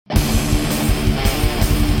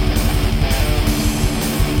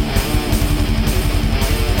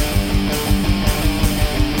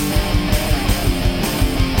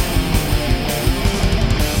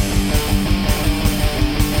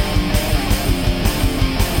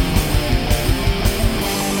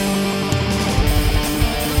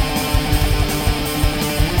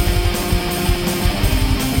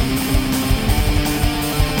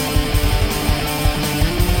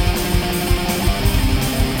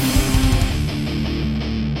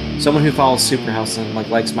someone who follows Superhouse and like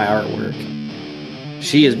likes my artwork,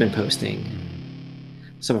 she has been posting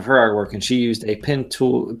some of her artwork, and she used a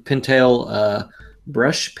pintail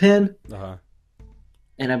brush pen, Uh-huh.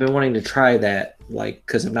 and I've been wanting to try that, like,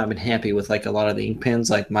 because I've not been happy with like a lot of the ink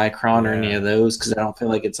pens, like Micron or any Yeah. of those, because I don't feel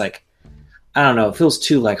like it's like, I don't know, it feels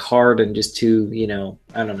too like hard and just too,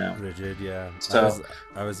 I don't know. Rigid, yeah. So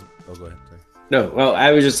Oh, go ahead. Sorry. no, well,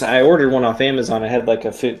 I ordered one off Amazon. I had like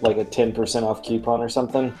a 10% off coupon or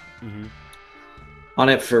something Mm-hmm. on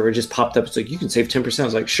it for it just popped up. It's like you can save 10%. I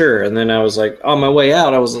was like, sure. And then I was like, on my way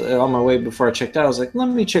out, I was on my way before I checked out. I was like, let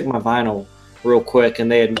me check my vinyl real quick,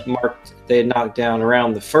 and they had knocked down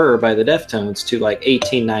around the fur by the Deftones to like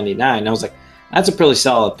 $18.99. I was like, that's a pretty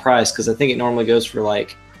solid price because I think it normally goes for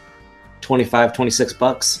like 25, 26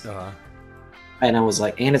 bucks. Uh-huh. And I was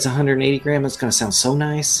like, and it's 180 grams. It's gonna sound so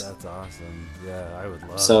nice. That's awesome. Yeah, I would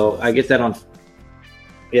love. So I get that on.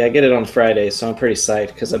 Yeah, I get it on Friday, so I'm pretty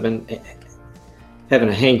psyched because I've been having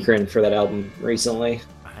a hankering for that album recently.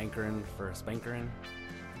 A hankering for a spankering.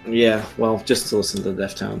 Yeah, well, just to listen to the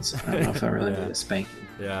Deftones. I don't know if I really need a spanking.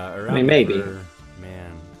 Yeah, I mean, maybe.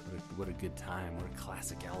 Man, what a good time. What a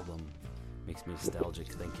classic album. Makes me nostalgic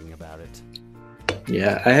thinking about it.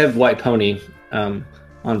 Yeah, I have White Pony on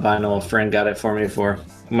vinyl. A friend got it for me for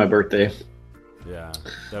my birthday. Yeah,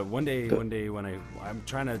 that one day when I'm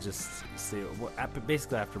trying to just say,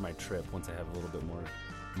 basically after my trip, once I have a little bit more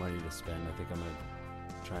money to spend, I think I'm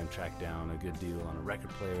gonna try and track down a good deal on a record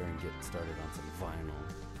player and get started on some vinyl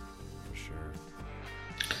for sure.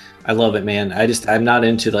 I love it, man. I'm not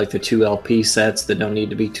into like the 2 LP sets that don't need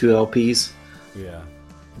to be 2 LPs. Yeah.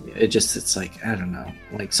 It's like, I don't know.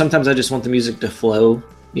 Like sometimes I just want the music to flow,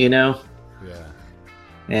 Yeah.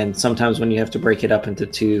 And sometimes when you have to break it up into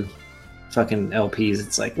 2 fucking LPs,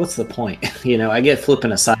 it's like, what's the point? I get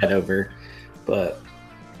flipping a side over, but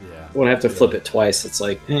Yeah. when I have to flip it twice, it's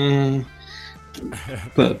like,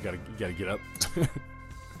 But you gotta get up.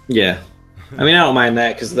 yeah. I mean, I don't mind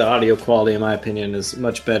that because the audio quality, in my opinion, is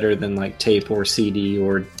much better than like tape or CD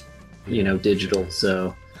or, digital.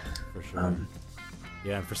 So, For sure.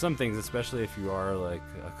 Yeah, and for some things, especially if you are like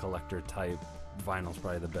a collector type, vinyl's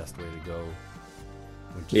probably the best way to go.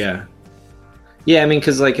 yeah. Yeah, I mean,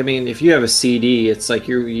 if you have a CD, it's like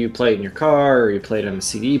you play it in your car or you play it on a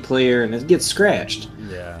CD player and it gets scratched.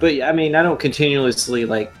 Yeah. But I mean, I don't continuously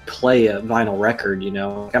like play a vinyl record,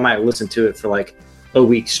 I might listen to it for like a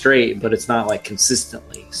week straight, but it's not like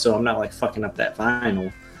consistently. So I'm not like fucking up that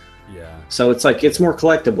vinyl. Yeah. So it's like, it's more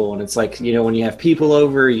collectible. And it's like, when you have people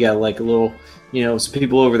over, you got like a little, some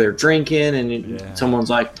people over there drinking and someone's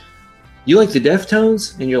like, you like the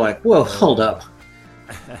Deftones? And you're like, whoa, hold up.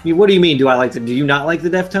 What do you mean? Do you not like the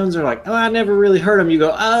Deftones? They're like, oh, I never really heard them. You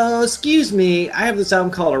go, oh, excuse me. I have this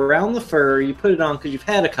album called Around the Fur. You put it on because you've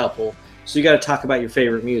had a couple. So you got to talk about your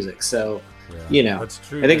favorite music. So, That's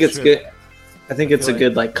true. I think it's good. I think it's a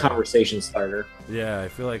good like conversation starter. Yeah, I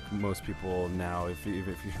feel like most people now, if you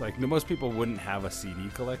like, most people wouldn't have a CD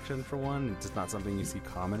collection for one. It's just not something you see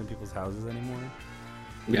common in people's houses anymore.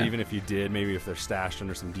 But even if you did, maybe if they're stashed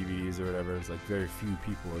under some DVDs or whatever, it's like very few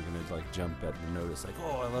people are gonna like jump at the notice, like,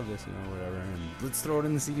 oh, I love this, whatever, and let's throw it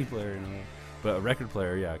in the CD player, But a record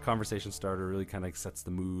player, yeah, a conversation starter really kind of sets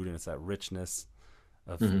the mood, and it's that richness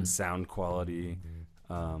of sound quality.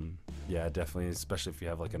 Yeah, definitely, especially if you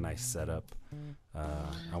have like a nice setup.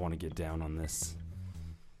 I want to get down on this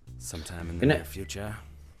sometime in the near future.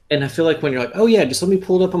 And I feel like when you're like, oh yeah, just let me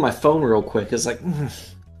pull it up on my phone real quick, it's like,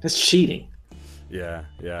 that's cheating. Yeah.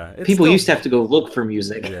 People used to have to go look for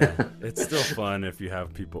music. Yeah, it's still fun if you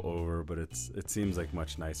have people over, but it seems like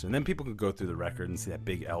much nicer. And then people can go through the record and see that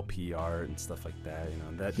big LP art and stuff like that.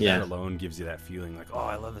 That alone gives you that feeling like, oh,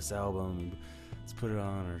 I love this album. Let's put it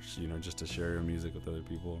on, or just to share your music with other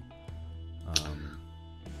people.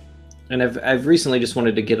 And I've recently just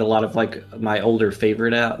wanted to get a lot of like my older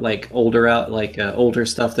favorite out, like older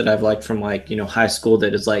stuff that I've liked from like high school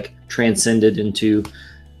that is like transcended into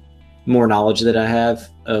more knowledge that I have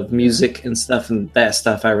of music and stuff, and that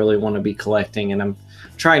stuff I really want to be collecting. And I'm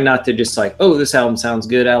trying not to just like, oh, this album sounds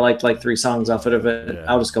good, I liked like 3 songs off of it,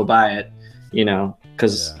 I'll just go buy it,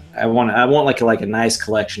 because I want like a nice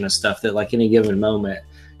collection of stuff that like any given moment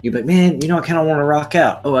you'd be like, man, I kind of want to rock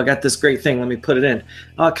out. Oh, I got this great thing, let me put it in.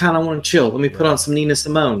 Oh, I kind of want to chill, let me put on some Nina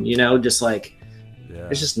Simone. Just like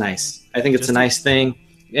it's just nice. I think it's a nice thing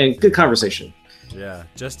and good conversation. Yeah,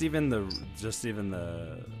 just even the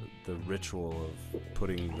ritual of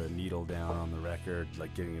putting the needle down on the record,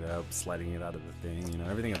 like getting it up, sliding it out of the thing,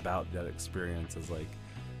 everything about that experience is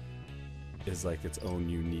like its own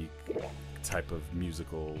unique type of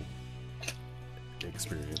musical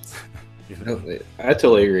experience. I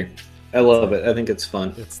totally agree. I love it. I think it's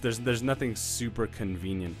fun. There's nothing super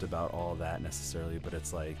convenient about all that necessarily, but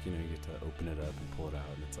it's like, you know, you get to open it up and pull it out,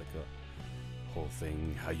 and it's like a whole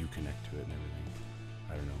thing, how you connect to it and everything.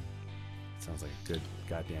 I don't know. It sounds like a good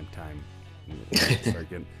goddamn time. Start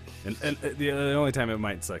getting, and the only time it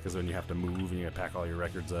might suck is when you have to move and you gotta pack all your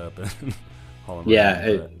records up and haul them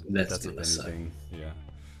around. That's anything. Yeah.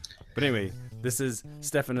 But anyway, this is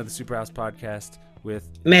Stefan of the Superhouse Podcast with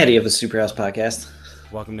Maddie of the Superhouse Podcast.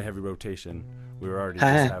 Welcome to Heavy Rotation. We were already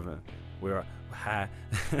just having we were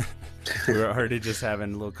already just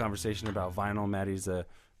having a little conversation about vinyl. Maddie's a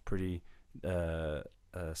pretty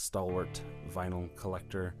stalwart vinyl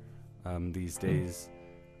collector these days.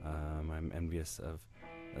 I'm envious of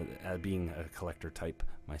being a collector type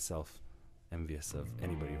myself. Envious of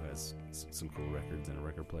anybody who has some cool records and a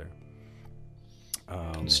record player.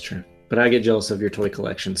 It's true, but I get jealous of your toy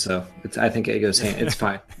collection, so I think it goes hand. It's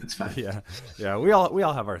fine. It's fine. Yeah. We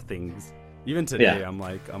all have our things. Even today, yeah. I'm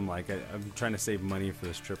trying to save money for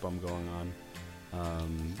this trip I'm going on,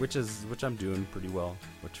 which I'm doing pretty well,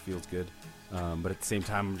 which feels good. But at the same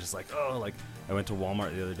time, I'm just like, I went to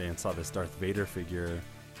Walmart the other day and saw this Darth Vader figure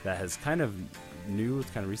that has kind of new. It's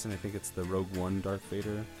kind of recent. I think it's the Rogue One Darth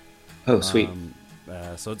Vader. Oh, sweet.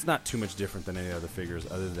 So it's not too much different than any other figures,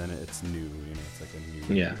 other than it's new. You know, it's like a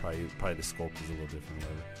new. Yeah. Probably the sculpt is a little different,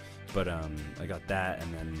 whatever. But I got that,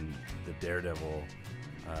 and then the Daredevil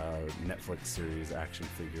Netflix series action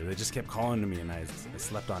figure. They just kept calling to me, and I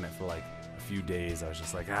slept on it for like a few days. I was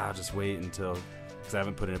just like, I'll just wait until, because I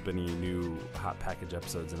haven't put up any new Hot Package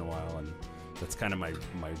episodes in a while, and that's kind of my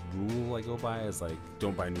rule I go by, is like,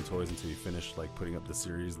 don't buy new toys until you finish like putting up the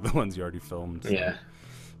series, the ones you already filmed. So. Yeah.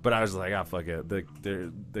 But I was like, fuck it.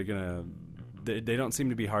 They don't seem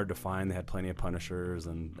to be hard to find. They had plenty of Punishers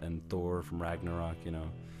and Thor from Ragnarok, you know.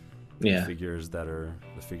 Yeah. The figures that are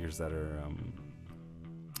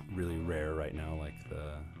really rare right now, like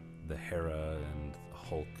the Hera and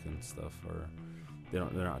Hulk and stuff, they're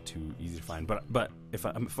not too easy to find. But if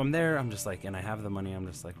I'm there, I'm just like, and I have the money, I'm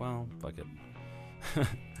just like, well, fuck it.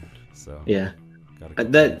 So yeah, gotta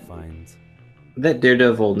get finds. That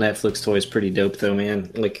Daredevil Netflix toy is pretty dope, though, man.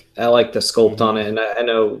 Like, I like the sculpt on it, and I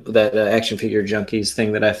know that Action Figure Junkies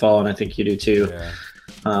thing that I follow, and I think you do too. Yeah.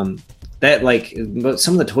 That, like, but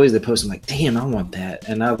some of the toys they post, I'm like, damn, I want that.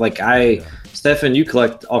 And Stefan, you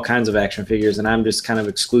collect all kinds of action figures, and I'm just kind of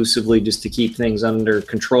exclusively, just to keep things under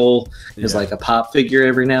control, is like a pop figure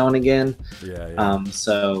every now and again. Yeah.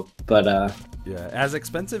 Yeah, as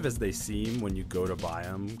expensive as they seem when you go to buy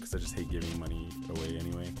them, because I just hate giving money away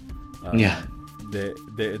anyway.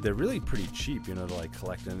 They're really pretty cheap, you know, to like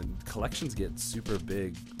collect, and collections get super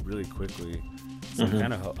big really quickly. So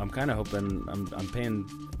I'm kind of hoping I'm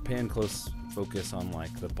paying close focus on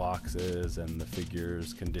like the boxes and the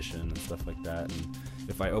figures condition and stuff like that. And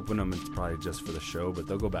if I open them, it's probably just for the show, but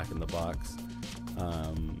they'll go back in the box.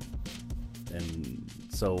 And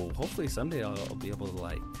so hopefully someday I'll be able to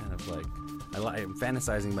like kind of like I'm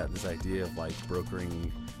fantasizing about this idea of like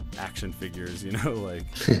brokering action figures, you know, like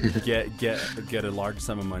get a large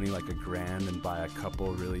sum of money, like $1,000, and buy a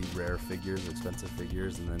couple really rare figures, expensive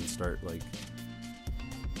figures, and then start like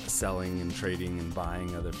selling and trading and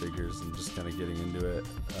buying other figures and just kind of getting into it.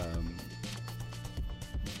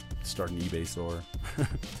 Start an eBay store.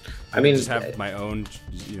 I mean, just have my own,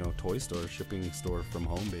 you know, toy store, shipping store from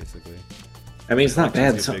home, basically. I mean, it's not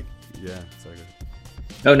bad. Yeah, sorry.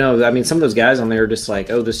 Oh no, I mean, some of those guys on there are just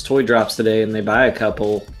like, oh, this toy drops today, and they buy a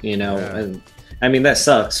couple, you know. Yeah. And I mean, that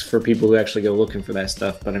sucks for people who actually go looking for that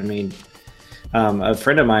stuff. But I mean, a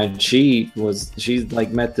friend of mine, she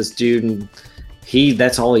like met this dude, and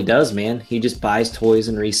that's all he does, man. He just buys toys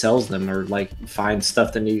and resells them, or like finds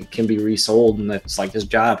stuff that can be resold, and that's like his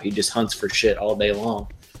job. He just hunts for shit all day long.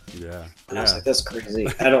 Yeah. And I was like, that's crazy.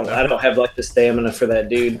 I don't have like the stamina for that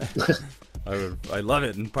dude. I love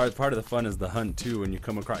it, and part of the fun is the hunt too. When you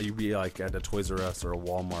come across, you be like at a Toys R Us or a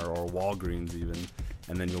Walmart or a Walgreens even,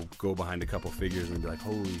 and then you'll go behind a couple figures and be like,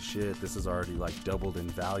 holy shit, this is already like doubled in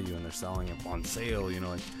value, and they're selling it on sale. You know,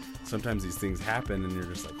 like sometimes these things happen, and you're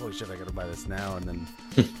just like, holy shit, I gotta buy this now. And then,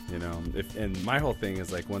 you know, and my whole thing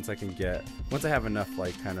is like, once I have enough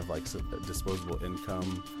like kind of like disposable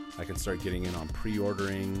income, I can start getting in on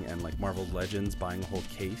pre-ordering and like Marvel Legends, buying a whole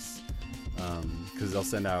case. Because they'll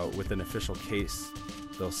send out, with an official case,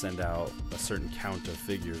 they'll send out a certain count of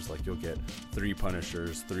figures. Like you'll get 3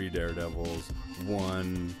 Punishers, 3 Daredevils,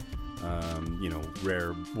 1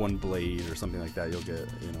 rare 1 Blade or something like that. You'll get,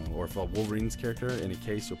 you know, or if a Wolverine's character in a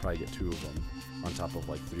case, you'll probably get 2 of them on top of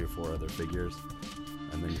like 3 or 4 other figures,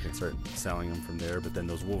 and then you can start selling them from there. But then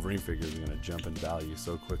those Wolverine figures are going to jump in value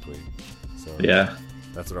so quickly. So yeah,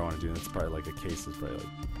 that's what I want to do. And it's probably like a case is probably like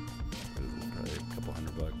a couple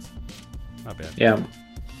 $100. Not bad. Yeah.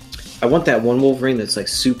 I want that one Wolverine that's like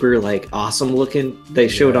super like awesome looking. They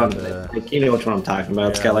showed on like, you know which one I'm talking about.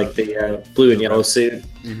 It's got like the blue and yellow suit.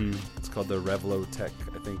 Mm-hmm. It's called the Revlotech.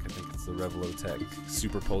 I think it's the Revlotech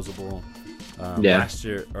superposable. Last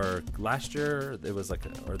year it was like,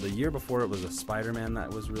 or the year before, it was a Spider-Man that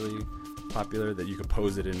was really popular, that you could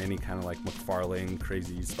pose it in any kind of like McFarlane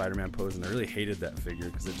crazy Spider-Man pose, and I really hated that figure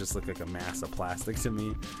because it just looked like a mass of plastic to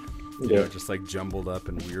me. You know, just like jumbled up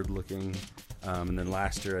and weird looking. And then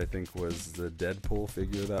last year I think was the Deadpool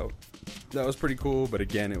figure that was pretty cool. But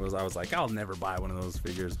again, I was like, I'll never buy one of those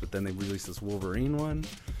figures. But then they released this Wolverine one,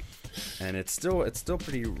 and it's still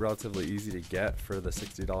pretty relatively easy to get for the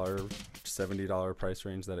 $60, $70 price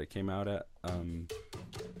range that it came out at.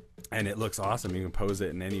 And it looks awesome. You can pose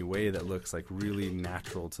it in any way that looks like really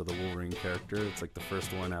natural to the Wolverine character. It's like the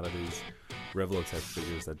first one out of these Revlotech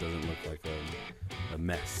figures that doesn't look like a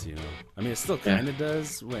mess, you know. I mean, it still kind of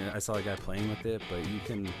does. When I saw a guy playing with it, but you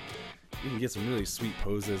can get some really sweet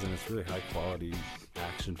poses, and it's really high quality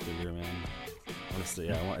action figure, man. Honestly,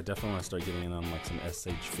 I definitely want to start getting in on like some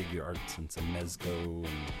SH Figure Arts and some Mezco and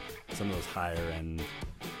some of those higher end.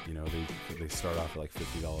 You know, they start off at like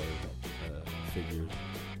 $50 figures.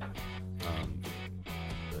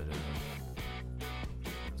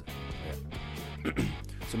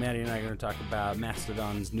 So Maddie and I are going to talk about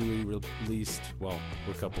Mastodon's newly released, well,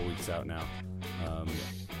 we're a couple weeks out now,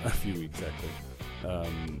 a few weeks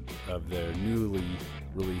actually, of their newly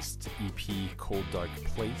released EP, Cold Dark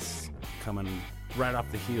Place, coming right off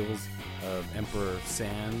the heels of Emperor of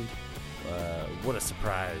Sand. What a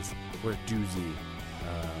surprise. What a doozy.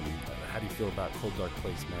 How do you feel about Cold Dark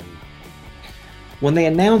Place, Maddie? When they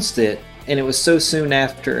announced it, and it was so soon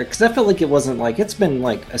after, because I felt like it wasn't like, it's been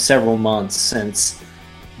like several months since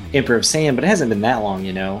Emperor of Sand, but it hasn't been that long,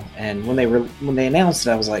 you know. And when they announced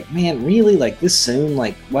it, I was like, man, really, like this soon?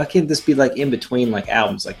 Like, why can't this be like in between like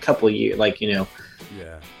albums, like a couple of years, like, you know,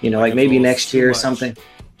 like maybe next year or something.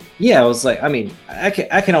 Yeah, I was like, I mean, I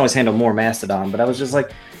can always handle more Mastodon, but I was just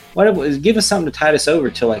like, give us something to tide us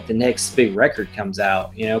over till like the next big record comes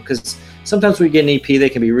out, you know, because sometimes we get an EP, they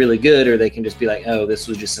can be really good, or they can just be like, oh, this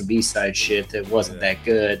was just some B-side shit that wasn't that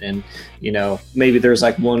good, and you know, maybe there's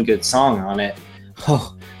like one good song on it.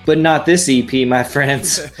 Oh, but not this EP, my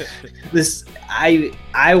friends.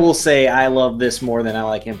 I will say I love this more than I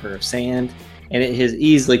like Emperor of Sand, and it has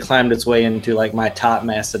easily climbed its way into like my top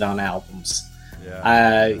Mastodon albums.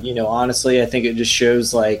 You know, honestly, I think it just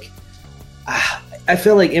shows like I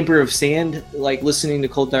feel like Emperor of Sand, like listening to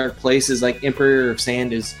Cold Dark Place is like Emperor of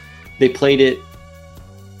Sand is, they played it,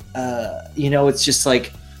 you know, it's just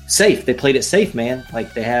like safe. They played it safe, man.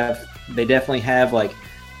 Like they definitely have like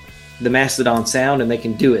the Mastodon sound, and they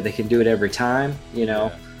can do it. They can do it every time, you know.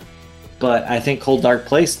 Yeah. But I think Cold Dark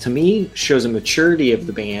Place to me shows a maturity of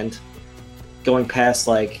the band, going past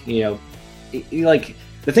like, you know, like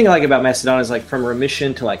the thing I like about Mastodon is like from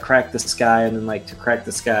Remission to like Crack the Sky, and then like to Crack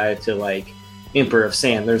the Sky to like Emperor of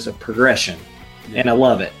Sand. There's a progression, and I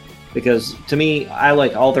love it because to me, I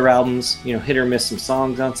like all their albums. You know, hit or miss some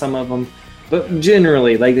songs on some of them, but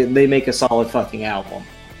generally, like they make a solid fucking album.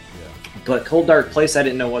 But Cold Dark Place, I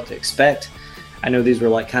didn't know what to expect. I know these were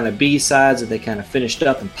like kind of B-sides that they kind of finished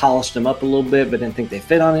up and polished them up a little bit, but didn't think they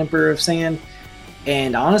fit on Emperor of Sand.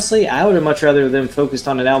 And honestly, I would have much rather them focused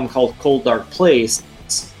on an album called Cold Dark Place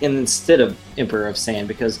instead of Emperor of Sand,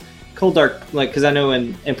 because Cold Dark, like, because I know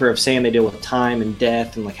in Emperor of Sand they deal with time and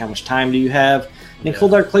death and like how much time do you have. And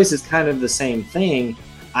Cold Dark Place is kind of the same thing.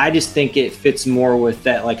 I just think it fits more with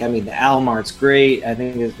that. Like, I mean, the album art's great. I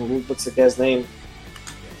think what's the guy's name?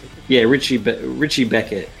 Yeah, Richie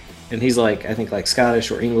Beckett, and he's like, I think like Scottish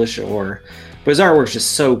or English, but his artwork's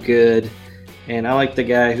just so good. And I like the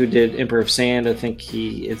guy who did Emperor of Sand. I think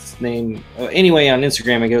it's named anyway on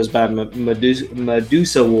Instagram. It goes by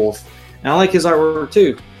Medusa Wolf, and I like his artwork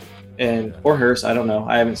too, or hers. I don't know.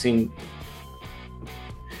 I haven't seen.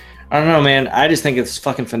 I don't know, man. I just think it's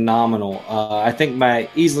fucking phenomenal. I think my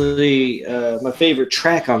favorite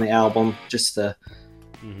track on the album, just the.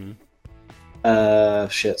 Mm-hmm.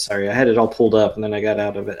 Shit, sorry, I had it all pulled up and then I got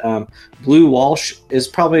out of it. Blue Walsh is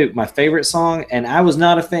probably my favorite song, and I was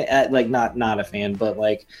not a fan, like not a fan, but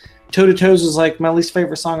like Toe to Toes was like my least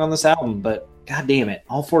favorite song on this album, but god damn it,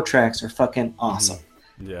 all 4 tracks are fucking awesome.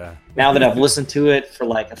 Yeah. Now that I've listened to it for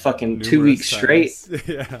like a fucking 2 weeks straight.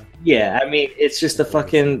 Yeah, I mean, it's just a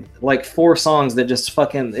fucking like 4 songs that just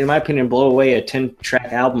fucking, in my opinion, blow away a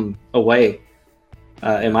 10-track album away,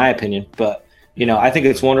 in my opinion. But you know, I think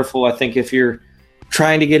it's wonderful. I think if you're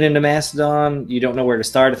trying to get into Mastodon, you don't know where to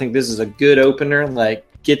start, I think this is a good opener. Like,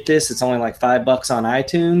 get this. It's only like $5 on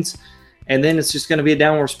iTunes. and then it's just going to be a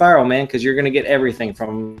downward spiral, man, because you're going to get everything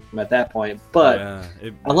from them at that point. But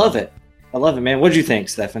I love it. I love it, man. What'd you think,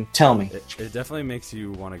 Stefan? Tell me. It definitely makes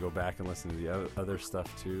you want to go back and listen to the other stuff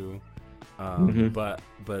too. But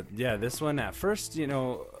yeah, this one at first, you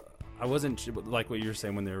know, I wasn't like what you were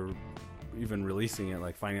saying when they were even releasing it,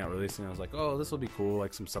 like finding out releasing it. I was like, oh, this will be cool,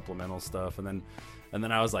 like some supplemental stuff. And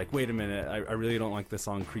then I was like, wait a minute, I really don't like the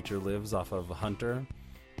song "Creature Lives" off of Hunter,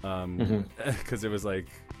 because it was like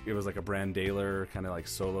a Brand Daler kind of like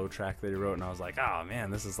solo track that he wrote, and I was like, oh man,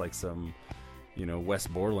 this is like some, you know,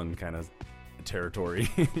 West Borland kind of territory.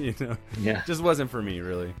 You know, yeah, just wasn't for me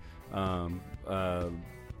really.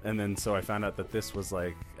 And then so I found out that this was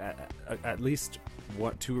like at least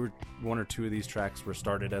one or two of these tracks were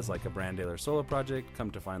started as like a Brand Daler solo project. Come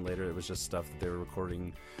to find later, it was just stuff that they were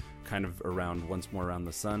recording kind of around Once More Around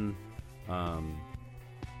the Sun.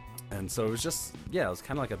 And so it was just, yeah, it was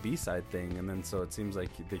kind of like a B-side thing. And then so it seems like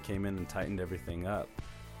they came in and tightened everything up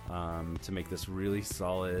to make this really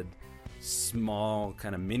solid, small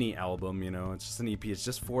kind of mini album. You know, it's just an EP. It's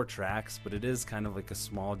just 4 tracks, but it is kind of like a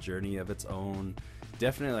small journey of its own.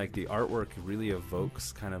 Definitely, like, the artwork really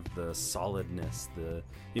evokes kind of the solidness.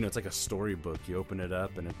 You know, it's like a storybook. You open it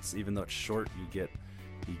up, and it's, even though it's short,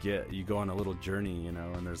 you go on a little journey, you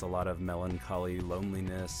know, and there's a lot of melancholy,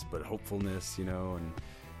 loneliness, but hopefulness, you know,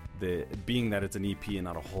 and being that it's an EP and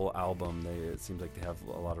not a whole album, it seems like they have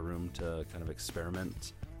a lot of room to kind of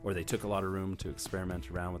experiment, or they took a lot of room to experiment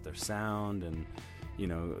around with their sound. And, you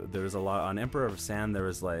know, there's a lot on Emperor of Sand. There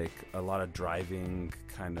was like a lot of driving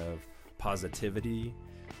kind of positivity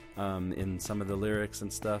in some of the lyrics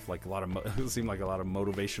and stuff, like a lot of it seemed like a lot of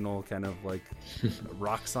motivational kind of like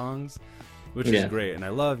rock songs, which is great. And I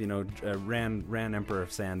love, you know, ran Emperor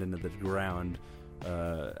of Sand into the ground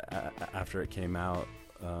after it came out.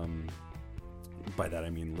 By that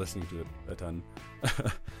I mean listening to it a ton.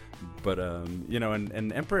 But you know,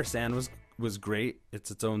 and Emperor of Sand was great.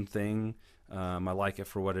 It's its own thing. I like it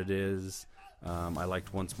for what it is. I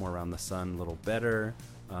liked Once More Around the Sun a little better.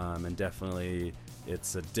 And definitely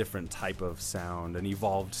it's a different type of sound, an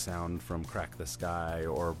evolved sound from Crack the Sky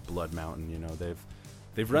or Blood Mountain. You know,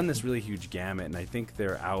 they've run this really huge gamut, and I think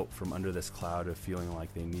they're out from under this cloud of feeling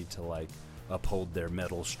like they need to like uphold their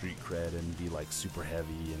metal street cred and be like super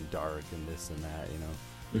heavy and dark and this and that, you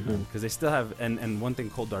know, because they still have, and one thing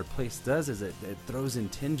Cold Dark Place does is it throws in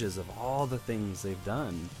tinges of all the things they've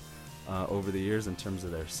done over the years in terms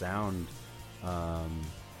of their sound.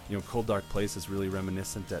 You know, Cold Dark Place is really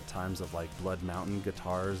reminiscent at times of like Blood Mountain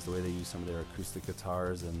guitars, the way they use some of their acoustic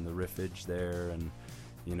guitars and the riffage there, and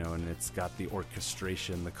you know, and it's got the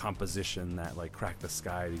orchestration, the composition that like Crack the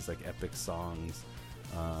Sky, these like epic songs.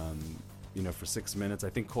 You know, for 6 minutes, I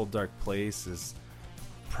think Cold Dark Place is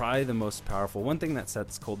probably the most powerful. One thing that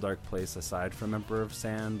sets Cold Dark Place aside from Emperor of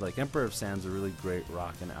Sand, like Emperor of Sand's a really great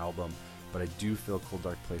rockin' album, but I do feel Cold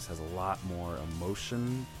Dark Place has a lot more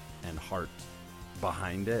emotion and heart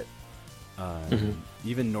behind it.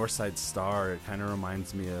 Even Northside Star, it kind of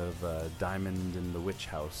reminds me of Diamond in the Witch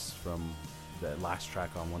House from the last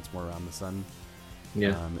track on Once More Around the Sun.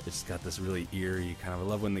 It's got this really eerie kind of, I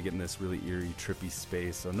love when they get in this really eerie, trippy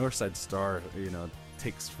space. So Northside Star, you know,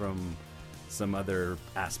 takes from some other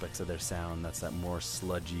aspects of their sound. That's that more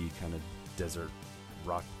sludgy kind of desert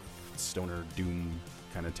rock, stoner doom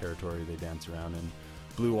kind of territory they dance around in.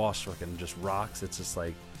 Blue Walsh fucking just rocks. It's just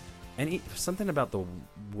like something about the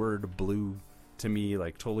word blue to me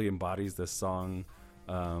like totally embodies this song.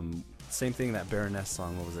 Same thing, that Baroness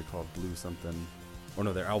song, what was it called? Blue something. Or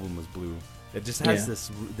no, their album was Blue. It just has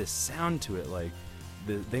this sound to it, like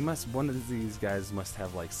one of these guys must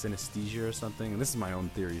have like synesthesia or something. And this is my own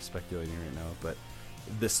theory, speculating right now, but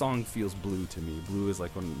the song feels blue to me. Blue is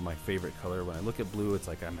like one of my favorite color. When I look at blue, it's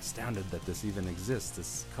like I'm astounded that this even exists.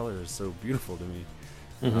 This color is so beautiful to me.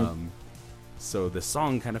 So the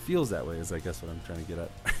song kind of feels that way, is I guess what I'm trying to get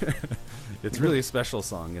at. It's really a special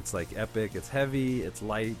song. It's like epic, it's heavy, it's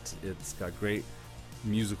light, it's got great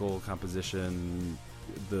musical composition.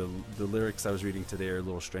 The lyrics I was reading today are a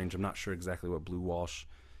little strange. I'm not sure exactly what Blue Walsh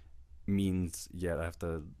means yet. I have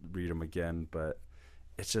to read them again, but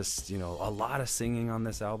it's just, you know, a lot of singing on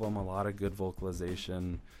this album, a lot of good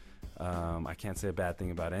vocalization. I can't say a bad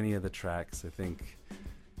thing about any of the tracks. I think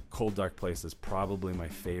Cold Dark Place is probably my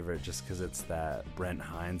favorite just because it's that Brent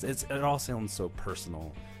Hines. It all sounds so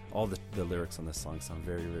personal. All the lyrics on this song sound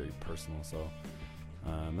very, very personal. So,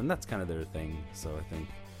 and that's kind of their thing. So I think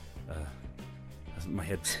my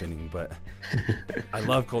head's spinning, but I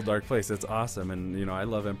love Cold Dark Place. It's awesome. And, you know, I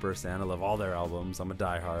love Emperor Sand. I love all their albums. I'm a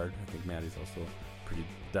diehard. I think Maddie's also pretty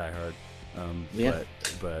diehard. Yeah.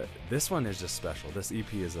 But this one is just special. This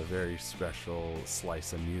EP is a very special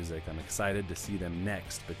slice of music. I'm excited to see them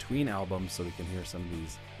next between albums so we can hear some of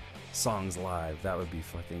these songs live. That would be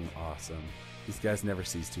fucking awesome. These guys never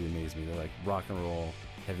cease to amaze me. They're like rock and roll,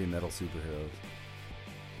 heavy metal superheroes.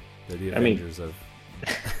 They're the Avengers of...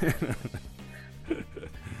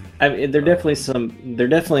 I mean, they're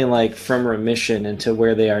definitely like from remission into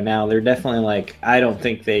where they are now. They're definitely like, I don't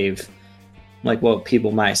think they've, like what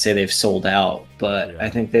people might say, they've sold out, but I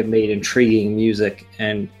think they've made intriguing music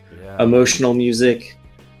and emotional music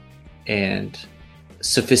and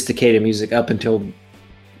sophisticated music up until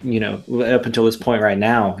this point right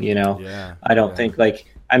now, I don't think like,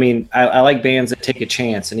 I mean, I like bands that take a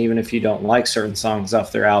chance, and even if you don't like certain songs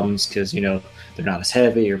off their albums because, they're not as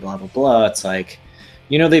heavy or blah, blah, blah, it's like,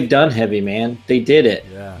 they've done heavy, man. They did it.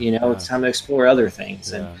 It's time to explore other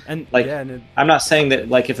things. And I'm not saying that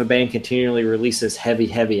like if a band continually releases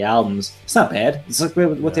heavy albums, it's not bad. It's like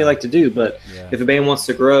what they like to do. But if a band wants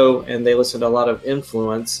to grow and they listen to a lot of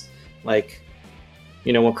influence, like,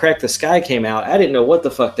 when Crack the Sky came out, I didn't know what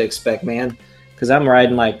the fuck to expect, man. Because I'm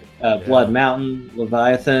riding like Blood Mountain,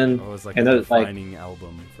 Leviathan. Oh, it was like a defining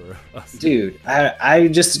album for us. Dude, I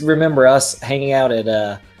just remember us hanging out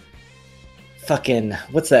at fucking,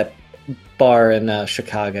 what's that bar in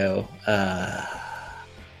Chicago?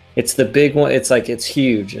 It's the big one. It's like, it's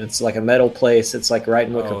huge. And it's like a metal place. It's like right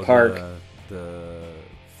in Wicker Park. The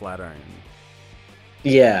Flatiron.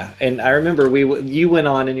 Yeah, and I remember you went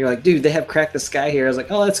on and you're like, dude, they have Crack the Sky here. I was like,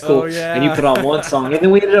 oh, that's cool. Oh, yeah. And you put on one song, and then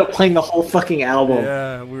we ended up playing the whole fucking album.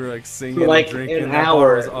 Yeah, we were like singing, for like drinking. An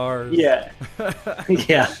hour. Was ours. Yeah,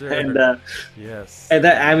 yeah. Sure. And yes, and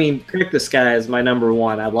that, I mean, Crack the Sky is my number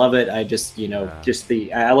one. I love it. I just,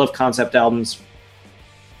 I love concept albums.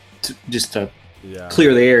 To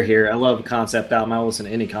clear the air here, I love a concept album. I'll listen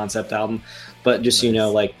to any concept album, but just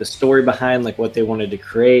like the story behind like what they wanted to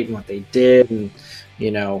create and what they did, and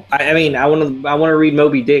I mean, I want to read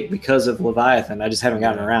Moby Dick because of Leviathan. I just haven't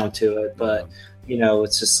gotten around to it, but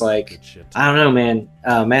it's just like, I don't know, man.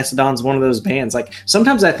 Mastodon's one of those bands. Like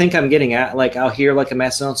sometimes I think I'm getting at, like I'll hear like a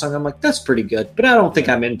Mastodon song, I'm like, that's pretty good, but I don't think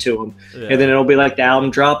I'm into them. And then it'll be like the album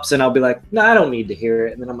drops, and I'll be like, no, I don't need to hear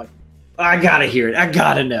it. And then I'm like, I gotta hear it. I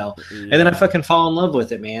gotta know. And then I fucking fall in love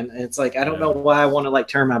with it, man. And it's like, I don't know why I want to like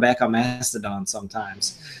turn my back on Mastodon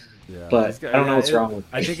sometimes. Yeah, but I don't know what's wrong with me.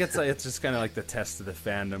 I think it's just kind of like the test of the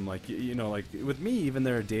fandom. Like, like with me, even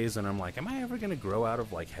there are days when I'm like, am I ever going to grow out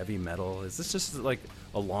of like heavy metal? Is this just like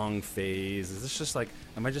a long phase? Is this just like,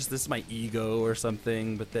 this is my ego or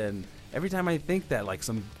something? But then every time I think that, like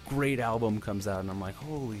some great album comes out and I'm like,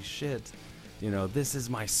 holy shit, this is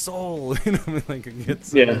my soul. Like I get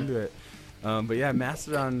so into it. But yeah,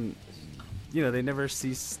 Mastodon, they never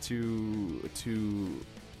cease to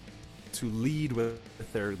lead with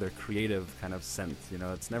their creative kind of sense. It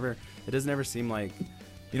does never seem like,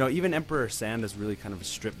 even Emperor Sand is really kind of a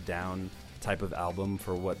stripped down type of album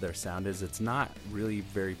for what their sound is. It's not really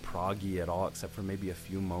very proggy at all, except for maybe a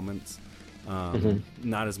few moments.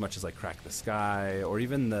 Not as much as like Crack the Sky or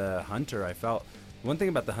even the Hunter. I felt one thing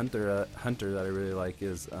about the Hunter that I really like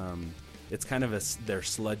is it's kind of their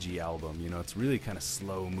sludgy album. It's really kind of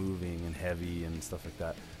slow moving and heavy and stuff like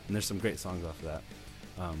that. And there's some great songs off of that.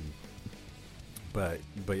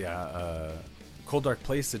 But yeah, Cold Dark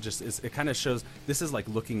Place, it kind of shows, this is like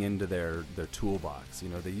looking into their toolbox.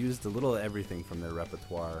 They used a little of everything from their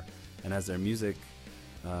repertoire, and as their music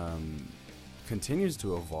continues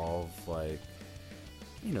to evolve, like,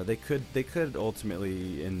 they could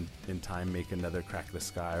ultimately in time make another Crack the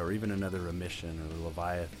Sky or even another Remission or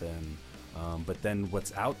Leviathan, but then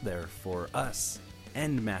what's out there for us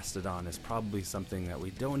and Mastodon is probably something that we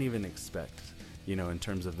don't even expect, in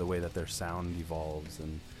terms of the way that their sound evolves.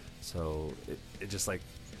 And so it just like,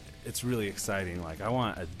 it's really exciting. Like I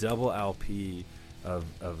want a double LP of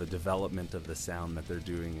a development of the sound that they're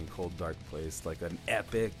doing in Cold Dark Place, like an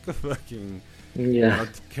epic fucking, I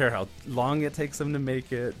don't care how long it takes them to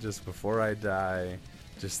make it, just before I die,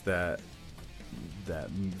 just that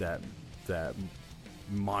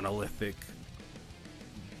monolithic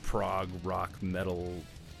prog rock metal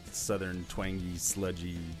southern twangy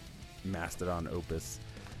sludgy Mastodon opus.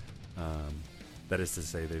 That is to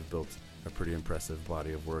say, they've built a pretty impressive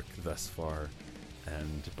body of work thus far,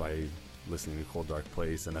 and by listening to Cold Dark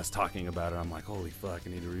Place and us talking about it, I'm like, holy fuck, I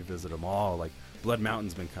need to revisit them all. Like Blood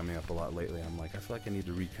Mountain's been coming up a lot lately. I'm like, I feel like I need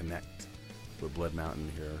to reconnect with Blood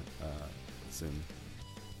Mountain here soon.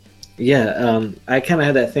 Yeah, I kind of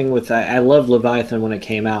had that thing with, I loved Leviathan when it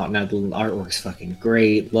came out, and the artwork's fucking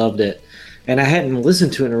great, loved it. And I hadn't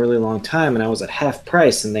listened to it in a really long time, and I was at half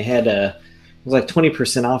price, and they had was like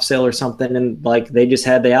 20% off sale or something, and like they just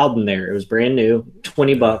had the album there. It was brand new,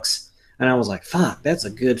 $20, and I was like, "Fuck, that's a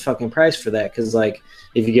good fucking price for that." Because like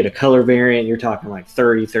if you get a color variant, you're talking like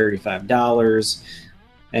 $35.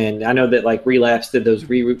 And I know that like Relapse did those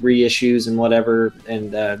reissues and whatever,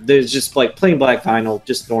 and there's just like plain black vinyl,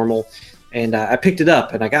 just normal. And I picked it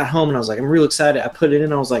up, and I got home, and I was like, I'm real excited. I put it in,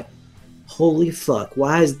 and I was like, holy fuck,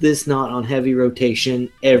 why is this not on heavy rotation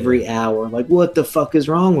every hour? Like, what the fuck is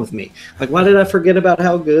wrong with me? Like, why did I forget about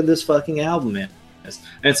how good this fucking album is? And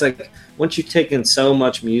it's like, once you take in so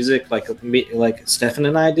much music, like me, like Stefan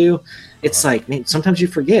and I do, it's like, man, sometimes you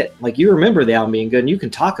forget. Like, you remember the album being good, and you can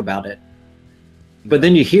talk about it. But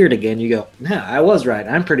then you hear it again, you go, no, I was right.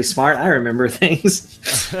 I'm pretty smart. I remember things.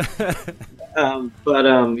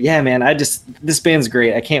 Yeah, man, this band's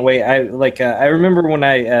great. I can't wait. I remember when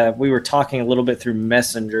we were talking a little bit through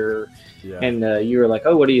Messenger, and you were like,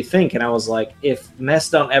 oh, what do you think? And I was like, if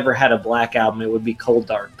Mastodon ever had a black album, it would be Cold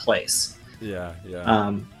Dark Place. Yeah.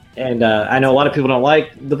 I know a lot of people don't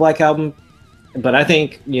like the black album, but I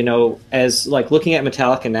think, as like looking at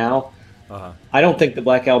Metallica now, I don't think the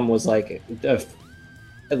black album was like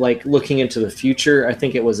looking into the future. I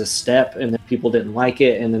think it was a step, and then people didn't like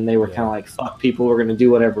it, and then they were kind of like, fuck people, we're going to do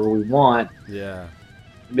whatever we want. Yeah.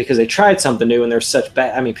 Because they tried something new, and there's such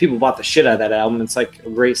bad, I mean, people bought the shit out of that album. It's like a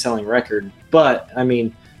great selling record. But, I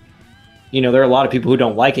mean, there are a lot of people who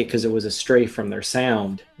don't like it because it was a stray from their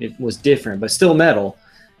sound. It was different, but still metal.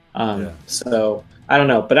 So, I don't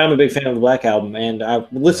know. But I'm a big fan of the Black Album, and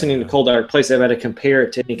listening to Cold Dark Place, I've had to compare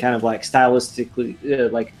it to any kind of like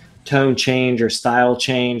stylistically, like tone change or style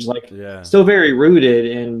change, still very rooted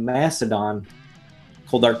in Mastodon,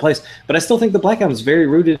 Cold Dark Place, but I still think the Black Album is very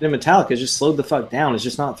rooted in Metallica. It's just slowed the fuck down. It's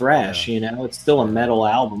just not thrash, it's still a metal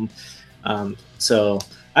album. So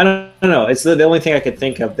I don't know, it's the only thing I could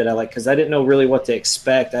think of that I like, because I didn't know really what to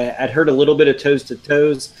expect. I'd heard a little bit of Toes to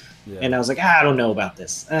Toes, and I was like, I don't know about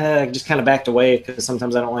this. I just kind of backed away, because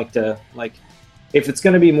sometimes I don't like to, like, if it's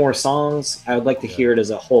going to be more songs, I would like to hear it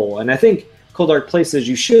as a whole. And I think Cold Dark Place says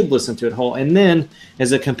you should listen to it whole, and then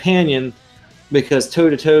as a companion, because Toe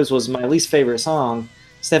to Toes was my least favorite song,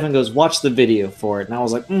 Stefan goes, watch the video for it. And I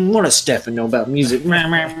was like, what does Stefan know about music?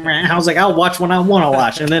 I was like, I'll watch when I want to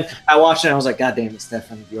watch. And then I watched it, and I was like, God damn it,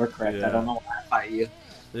 Stefan, you're correct. I don't know why I fight you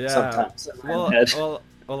sometimes.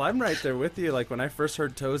 Well, I'm right there with you. Like, when I first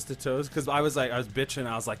heard Toes to Toes, because I was bitching.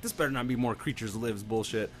 I was like, this better not be more Creatures Lives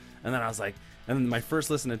bullshit. And then I was like, and then my first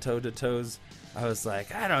listen to Toe to Toes, I was like,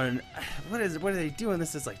 what are they doing?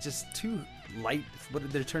 This is like just too light. What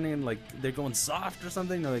they're turning in, like they're going soft or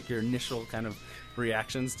something. Like your initial kind of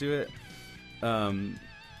reactions to it. And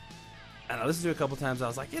I listened to it a couple times. I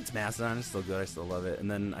was like, it's Mastodon. It's still good. I still love it. And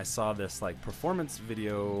then I saw this like performance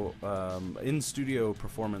video, in studio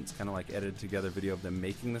performance, kind of like edited together video of them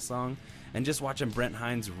making the song, and just watching Brent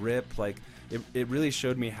Hinds rip, like it really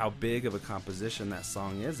showed me how big of a composition that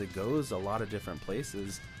song is. It goes a lot of different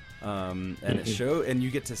places. And and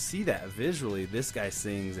you get to see that visually. This guy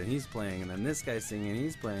sings and he's playing, and then this guy singing and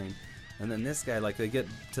he's playing, and then this guy, like, they get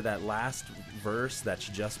to that last verse that's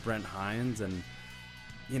just Brent Hinds, and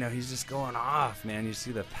he's just going off, man. You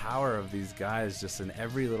see the power of these guys just in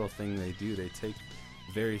every little thing they do. They take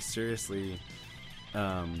very seriously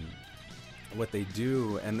what they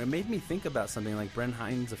do, and it made me think about something like Brent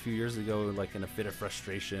Hinds a few years ago, like in a fit of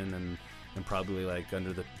frustration and probably like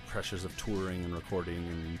under the pressures of touring and recording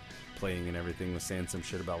and playing and everything, was saying some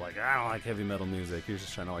shit about like, I don't like heavy metal music. He was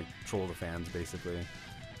just trying to like troll the fans, basically,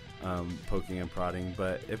 poking and prodding.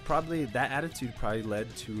 But that attitude probably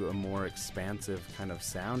led to a more expansive kind of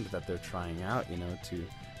sound that they're trying out,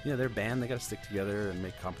 their band, they got to stick together and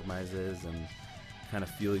make compromises and kind of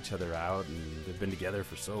feel each other out, and they've been together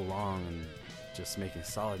for so long and just making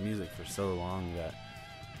solid music for so long that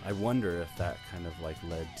I wonder if that kind of like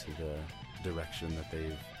led to the direction that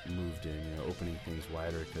they've moved in, opening things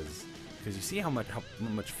wider, because you see how much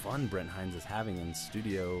fun Brent Hinds is having in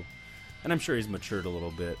studio, and I'm sure he's matured a little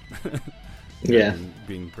bit.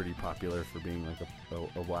 Being pretty popular for being like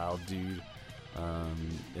a wild dude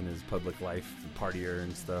in his public life, partier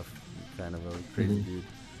and stuff, kind of a crazy dude.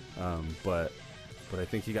 But I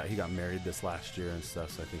think he got married this last year and stuff,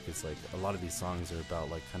 so I think it's like a lot of these songs are about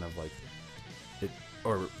like kind of like it,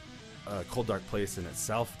 or Cold Dark Place in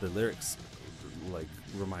itself, the lyrics like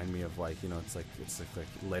remind me of like, it's like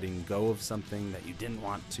letting go of something that you didn't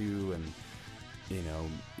want to, and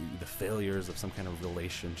the failures of some kind of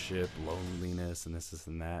relationship, loneliness, and this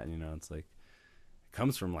and that, and it's like it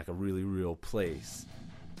comes from like a really real place.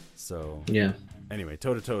 So anyway,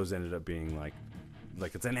 Toe to Toes ended up being like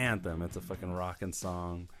it's an anthem. It's a fucking rockin'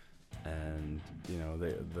 song. and you know,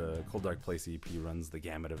 the Cold Dark Place EP runs the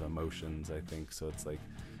gamut of emotions, I think. So it's like,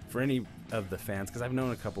 for any of the fans, because I've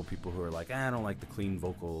known a couple people who are like, I don't like the clean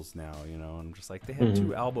vocals now, you know, and I'm just like, they had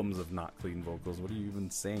 2 albums of not clean vocals. What are you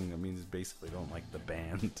even saying? That means basically don't like the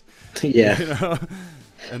band. Yeah. You know?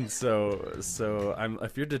 And so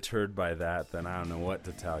if you're deterred by that, then I don't know what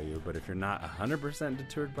to tell you. But if you're not 100%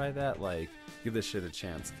 deterred by that, like, give this shit a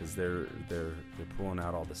chance, because they're pulling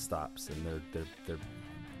out all the stops, and they're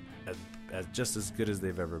as just as good as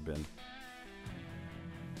they've ever been.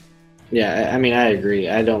 Yeah, I mean, I agree.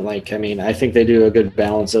 I think they do a good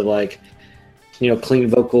balance of, like, you know, clean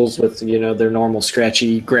vocals with, you know, their normal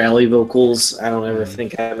scratchy, growly vocals. I don't ever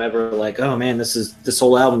think I'm ever like, oh man, this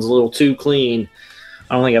whole album's a little too clean.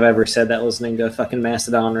 I don't think I've ever said that listening to a fucking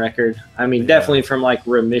Mastodon record. I mean, definitely from like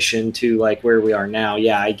Remission to like where we are now.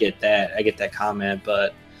 Yeah, I get that comment,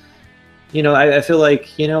 but you know, I feel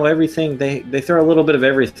like, you know, everything they throw a little bit of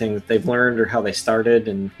everything that they've learned or how they started,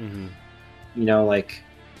 and you know, like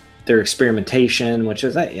their experimentation, which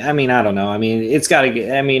is, I mean, I don't know. I mean, it's got to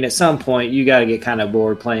get, I mean, at some point you got to get kind of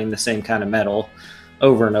bored playing the same kind of metal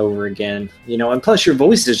over and over again, you know, and plus your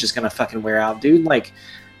voice is just going to fucking wear out, dude. Like,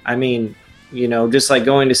 I mean, you know, just like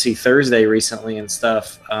going to see Thursday recently and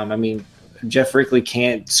stuff. I mean, Jeff Rickley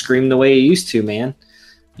can't scream the way he used to, man.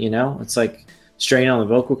 You know, it's like strain on the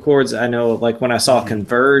vocal cords. I know, like when I saw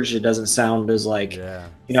Converge, it doesn't sound as like,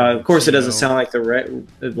 you know, of course it doesn't sound like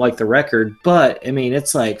the record, but I mean,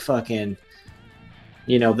 it's like fucking,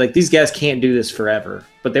 you know, like these guys can't do this forever,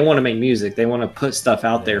 but they want to make music. They want to put stuff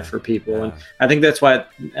out there for people. And I think that's why,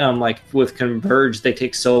 like with Converge, they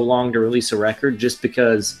take so long to release a record, just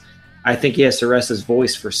because I think he has to rest his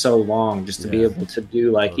voice for so long just to be able to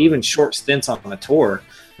do like even short stints on a tour.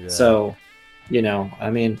 So, you know,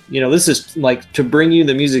 I mean, you know, this is like to bring you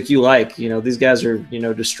the music you like. You know, these guys are, you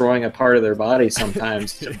know, destroying a part of their body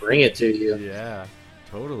sometimes to bring it to you. Yeah,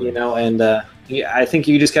 totally. You know, and I think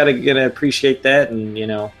you just gotta appreciate that, and you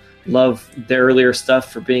know, love the earlier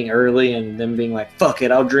stuff for being early, and them being like, fuck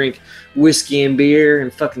it, I'll drink whiskey and beer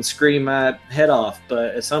and fucking scream my head off.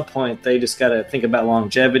 But at some point, they just gotta think about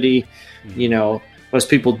longevity. You know, most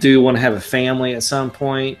people do want to have a family at some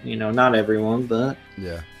point. You know, not everyone, but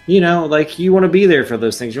you know, like you want to be there for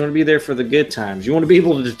those things. You want to be there for the good times. You want to be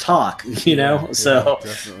able to talk, you know? So,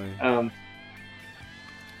 definitely. I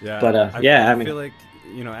mean, feel like,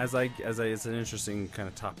 you know, as I, it's an interesting kind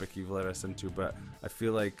of topic you've led us into, but I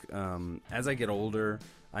feel like, as I get older,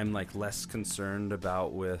 I'm like less concerned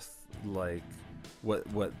about with like what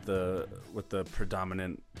the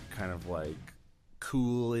predominant kind of like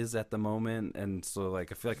cool is at the moment. And so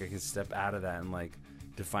like, I feel like I can step out of that and like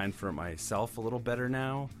define for myself a little better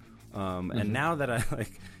now. And now that I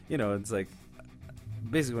like, you know, it's like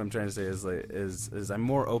basically what I'm trying to say is like is I'm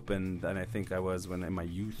more open than I think I was when in my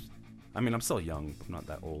youth. I mean, I'm still young, I'm not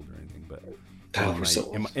that old or anything, but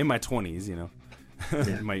in my 20s, you know,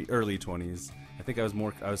 in my early 20s, I think I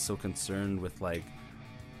was so concerned with like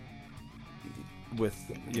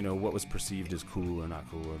you know, what was perceived as cool or not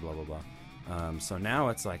cool or blah blah blah. So now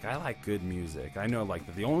it's like, I like good music. I know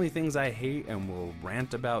like the only things I hate and will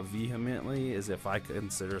rant about vehemently is if I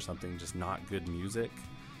consider something just not good music.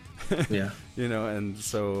 You know, and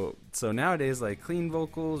so nowadays, like clean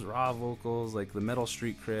vocals, raw vocals, like the metal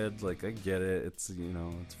street cred, like I get it. It's, you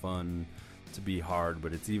know, it's fun to be hard,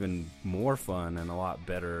 but it's even more fun and a lot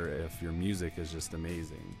better if your music is just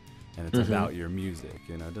amazing and it's about your music.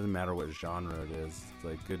 You know, it doesn't matter what genre it is. It's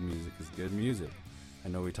like good music is good music. I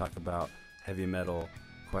know we talk about heavy metal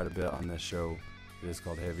quite a bit on this show. It is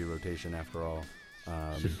called Heavy Rotation after all.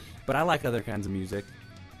 But I like other kinds of music,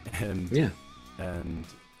 and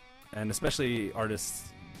and especially artists.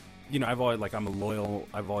 You know, I've always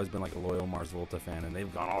been like a loyal Mars Volta fan, and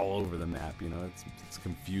they've gone all over the map. You know, it's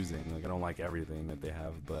confusing. Like I don't like everything that they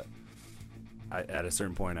have, but at a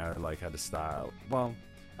certain point I like had to stop. Well,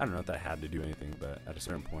 I don't know if that had to do anything, but at a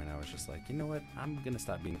certain point I was just like, you know what, I'm gonna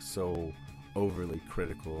stop being so overly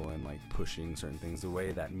critical and like pushing certain things the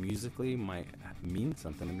way that musically might mean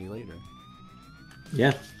something to me later.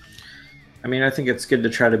 Yeah, I mean, I think it's good to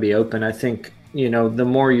try to be open. I think, you know, the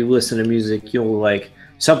more you listen to music, you'll like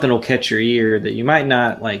something will catch your ear that you might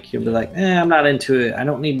not like. You'll be like, I'm not into it, I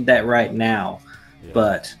don't need that right now,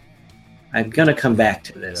 but I'm gonna come back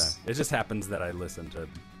to this. It just happens that I listen to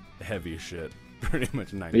heavy shit pretty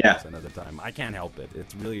much 90% of the time. I can't help it.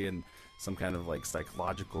 It's really in some kind of like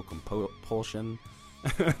psychological compulsion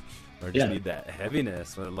or just need that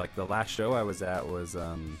heaviness. Like the last show I was at was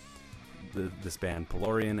this band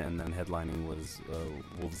Pelorian, and then headlining was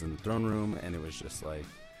Wolves in the Throne Room, and it was just like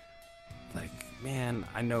man,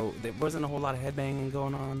 I know there wasn't a whole lot of headbanging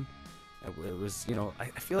going on, it was, you know, I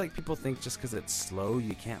feel like people think just because it's slow,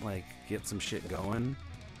 you can't like get some shit going.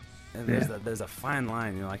 And there's a fine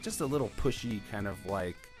line, you know, like just a little pushy kind of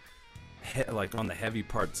like on the heavy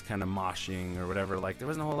parts, kind of moshing or whatever. Like there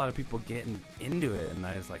wasn't a whole lot of people getting into it, and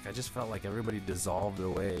I just felt like everybody dissolved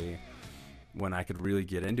away when I could really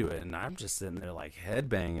get into it, and I'm just sitting there like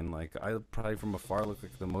headbanging. Like I probably from afar look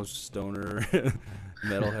like the most stoner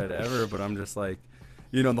metalhead ever, but I'm just like,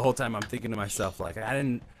 you know, the whole time I'm thinking to myself like, I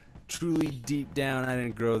didn't truly deep down, I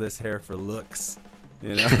didn't grow this hair for looks,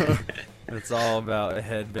 you know. It's all about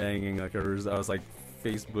headbanging. Like I was like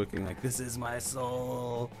Facebooking like, this is my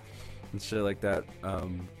soul and shit like that.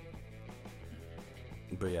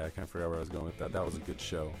 But yeah, I kind of forgot where I was going with that. That was a good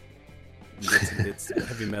show. It's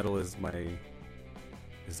heavy metal is my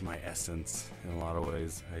essence in a lot of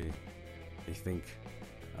ways. I think,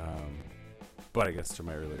 but I guess to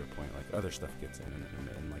my earlier point, like other stuff gets in,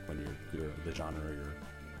 and like when you're the genre you're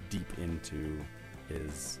deep into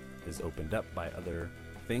is opened up by other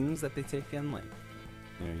things that they take in. Like,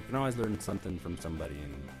 you know, you can always learn something from somebody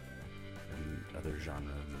in other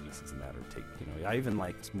genre releases and that, or take, you know, I even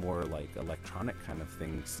liked more like electronic kind of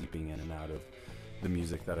things seeping in and out of the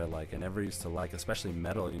music that I like, and ever used to like, especially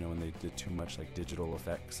metal, you know, when they did too much like digital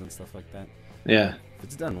effects and stuff like that. Yeah, if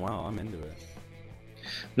it's done well, I'm into it.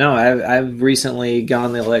 No, I've recently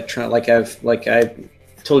gone the electronic, I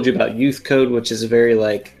told you about Youth Code, which is a very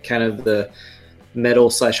like kind of the metal /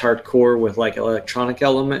 hardcore with like electronic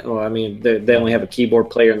element. Well, I mean, they only have a keyboard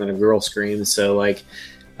player and then a girl screams. So like,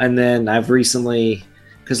 and then I've recently,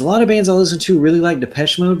 because a lot of bands I listen to really like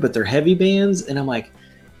Depeche Mode, but they're heavy bands, and I'm like,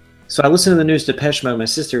 so I listened to the newest Depeche Mode. My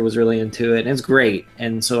sister was really into it, and it's great.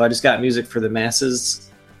 And so I just got Music for the Masses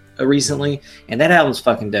recently, and that album's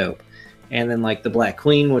fucking dope. And then like the Black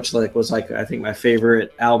Queen, which like was like I think my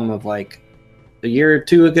favorite album of like a year or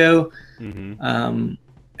two ago. Mm-hmm.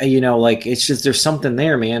 You know, like it's just, there's something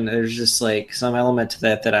there, man. There's just like some element to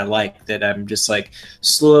that I like, that I'm just like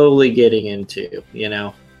slowly getting into, you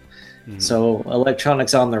know. Mm-hmm. So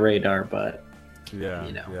electronics on the radar, but yeah,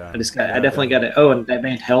 you know, yeah. I definitely got it. Oh, and that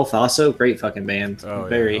band Health also, great fucking band. Oh,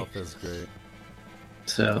 very. Yeah, Health is great.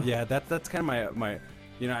 So yeah, that's kind of my.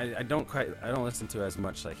 You know, I don't listen to as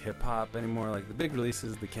much like hip hop anymore. Like the big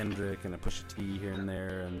releases, the Kendrick and a Pusha T here and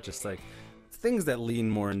there, and just like things that lean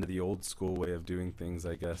more into the old school way of doing things,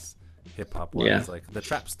 I guess, hip hop wise. Yeah. Like the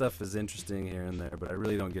trap stuff is interesting here and there, but I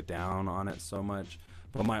really don't get down on it so much.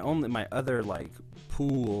 But my other like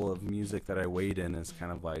pool of music that I wade in is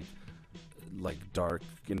kind of like dark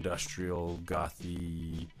industrial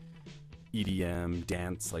gothy EDM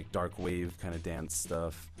dance, like dark wave kind of dance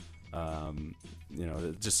stuff. You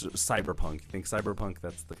know, just cyberpunk. Think cyberpunk,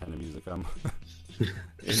 that's the kind of music I'm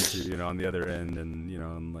into, you know, on the other end. And, you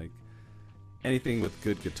know, and like anything with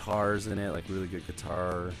good guitars in it, like really good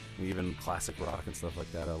guitar, even classic rock and stuff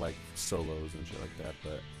like that. I like solos and shit like that,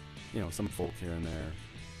 but, you know, some folk here and there.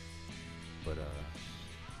 But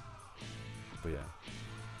yeah,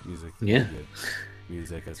 music is good.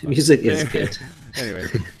 Music is fun. Music is good. Anyway.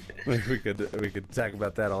 We could talk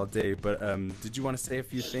about that all day, but did you want to say a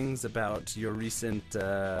few things about your recent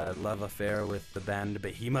love affair with the band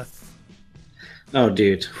Behemoth? Oh,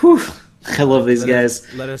 dude, whew. I love these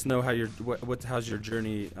guys. Let us know how how's your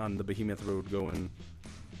journey on the Behemoth road going?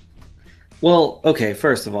 Well, okay,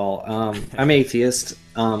 first of all, I'm atheist,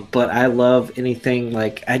 but I love anything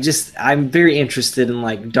like I'm very interested in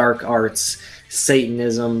like dark arts,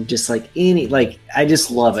 Satanism, just like I just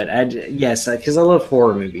love it. Because I love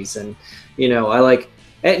horror movies, and you know, I like,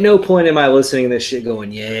 at no point am I listening to this shit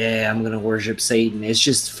going, yeah, I'm gonna worship Satan. It's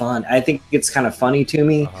just fun. I think it's kind of funny to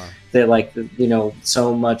me that like, you know,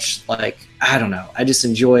 so much, like, I don't know, I just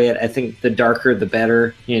enjoy it. I think the darker the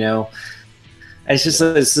better, you know. It's just,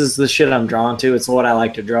 this is the shit I'm drawn to. It's what I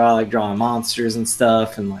like to draw. I like drawing monsters and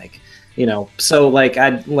stuff, and like, you know, so like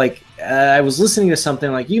I was listening to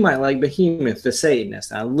something like, you might like Behemoth, the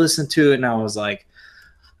Satanist. And I listened to it and I was like,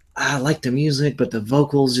 I like the music, but the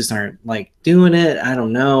vocals just aren't like doing it. I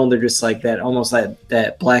don't know. They're just like that, almost like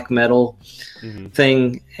that black metal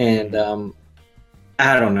thing. And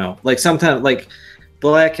I don't know. Like sometimes like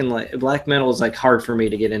black metal is like hard for me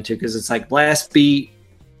to get into, because it's like blast beat,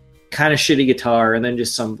 kind of shitty guitar, and then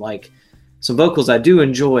just some vocals I do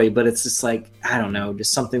enjoy, but it's just like, I don't know,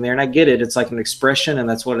 just something there. And I get it. It's like an expression, and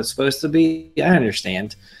that's what it's supposed to be. I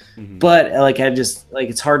understand. But like, I just like,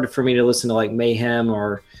 it's hard for me to listen to like Mayhem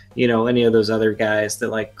or, you know, any of those other guys that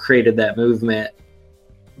like created that movement.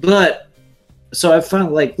 But so I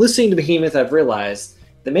found, like, listening to Behemoth, I've realized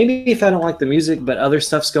that maybe if I don't like the music, but other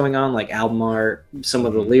stuff's going on, like album art, some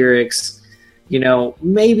of the lyrics, you know,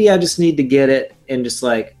 maybe I just need to get it and just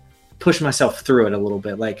like push myself through it a little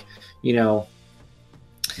bit. Like, you know.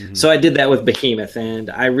 So I did that with Behemoth, and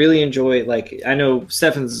I really enjoy, like, I know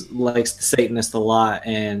Stephens likes the Satanist a lot,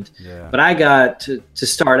 and but I got to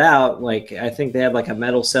start out, like, I think they had like a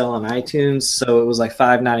metal sale on iTunes, so it was like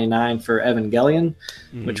 $5.99 for Evangelion,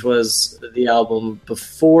 which was the album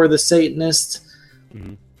before the Satanist.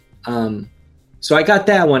 So I got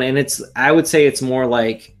that one, and I would say it's more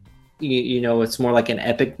like, you know, it's more like an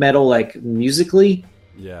epic metal, like musically.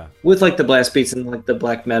 Yeah. With like the blast beats and like the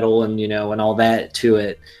black metal and, you know, and all that to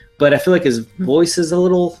it. But I feel like his voice is a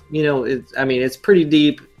little, you know, I mean, it's pretty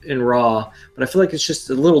deep and raw, but I feel like it's just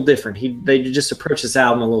a little different. They just approach this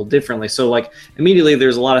album a little differently. So like immediately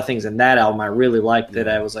there's a lot of things in that album I really liked that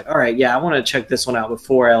I was like, all right, yeah, I want to check this one out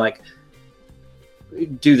before I like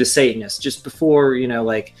do the Satanist. Just before, you know,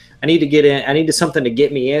 like I need to get in, I need something to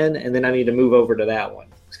get me in, and then I need to move over to that one.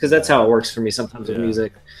 Because that's how it works for me sometimes with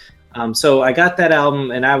music. So I got that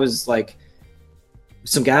album, and I was like,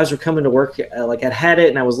 some guys were coming to work, like I'd had it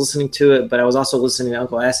and I was listening to it, but I was also listening to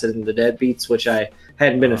Uncle Acid and the Deadbeats, which I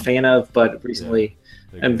hadn't been a fan of, but recently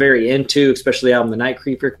I'm very into, especially the album The Night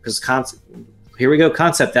Creeper, because here we go,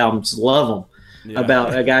 concept albums, love them.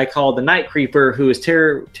 About a guy called the Night Creeper who is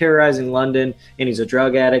terrorizing London, and he's a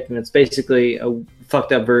drug addict, and it's basically a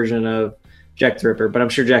fucked up version of Jack the Ripper, but I'm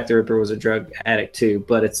sure Jack the Ripper was a drug addict too,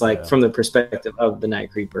 but it's like from the perspective of the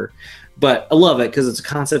Night Creeper. But I love it because it's a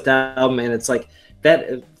concept album, and it's like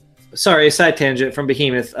that. Sorry, a side tangent from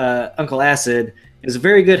Behemoth. Uncle Acid is a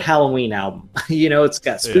very good Halloween album. You know, it's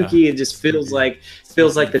got spooky. It just feels like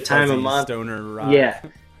the time of month. Stoner rock. Yeah,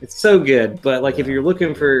 it's so good. But like if you're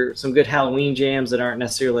looking for some good Halloween jams that aren't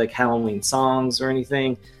necessarily like Halloween songs or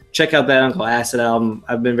anything, check out that Uncle Acid album.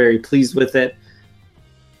 I've been very pleased with it.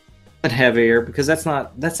 Heavier, because that's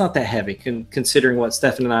not that heavy considering what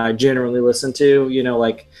Stefan and I generally listen to, you know,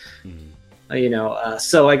 like you know,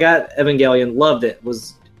 so I got Evangelion, loved it,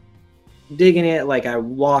 was digging it. Like I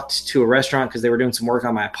walked to a restaurant because they were doing some work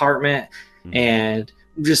on my apartment, and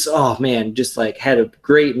just, oh man, just like had a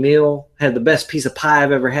great meal, had the best piece of pie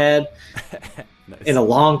I've ever had in a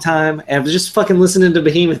long time, and I was just fucking listening to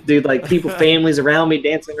Behemoth, dude. Like people, families around me,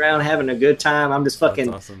 dancing around, having a good time. I'm just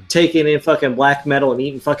fucking taking in fucking black metal and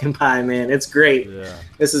eating fucking pie, man. It's great.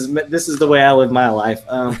 This is the way I live my life.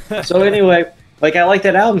 So anyway, like I like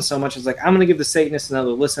that album so much. I was like, I'm gonna give the Satanist another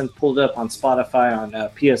listen. Pulled it up on Spotify on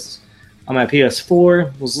my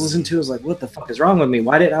PS4. Was listening to it, was like, what the fuck is wrong with me?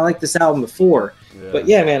 Why didn't I like this album before? But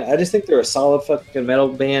yeah, man, I just think they're a solid fucking metal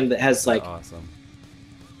band that has like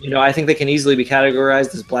you know, I think they can easily be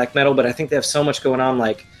categorized as black metal, but I think they have so much going on,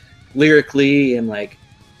 like lyrically and like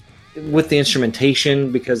with the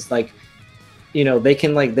instrumentation, because like, you know, they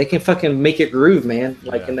can fucking make it groove, man,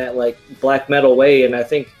 like in that like black metal way. And I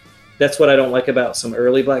think that's what I don't like about some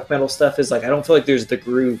early black metal stuff, is like I don't feel like there's the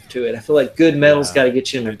groove to it. I feel like good metal's got to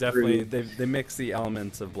get you in a groove. They mix the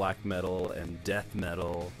elements of black metal and death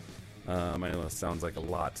metal. I know it sounds like a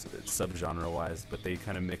lot subgenre wise, but they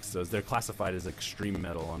kind of mix those. They're classified as extreme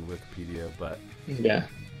metal on Wikipedia, but they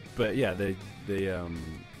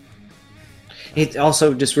it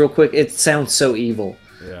also, just real quick, it sounds so evil.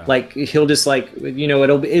 Like he'll just like, you know,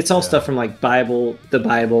 it's all stuff from like the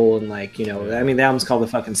Bible, and like, you know, I mean the album's called The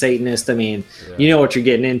Fucking Satanist. I mean, you know what you're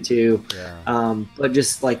getting into. But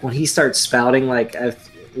just like when he starts spouting, like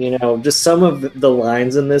you know, just some of the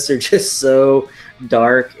lines in this are just so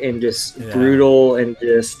dark and just brutal, and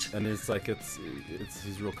it's like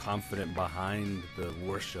he's real confident behind the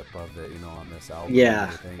worship of it, you know, on this album.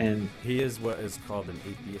 And he is what is called an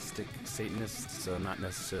atheistic Satanist, so not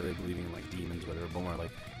necessarily believing in like demons, whatever, but more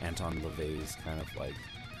like Anton LaVey's kind of like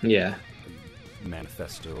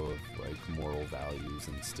manifesto of like moral values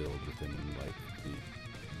instilled within like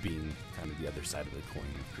being kind of the other side of the coin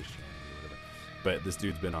of Christianity. But this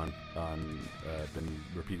dude's been been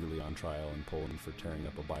repeatedly on trial in Poland for tearing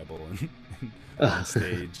up a Bible on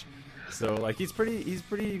stage. So like he's pretty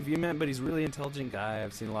vehement, but he's a really intelligent guy.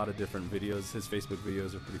 I've seen a lot of different videos. His Facebook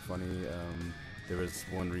videos are pretty funny. There was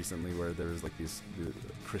one recently where there was like the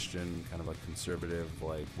Christian kind of like conservative,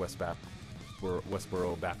 like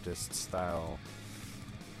Westboro Baptist style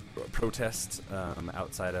protest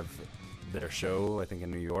outside of their show, I think in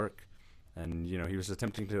New York. And, you know, he was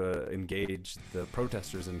attempting to engage the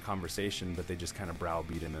protesters in conversation, but they just kind of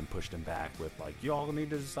browbeat him and pushed him back with, like, you all need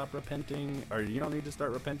to stop repenting, or you don't need to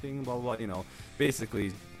start repenting, blah, blah, blah, you know,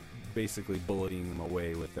 basically bullying him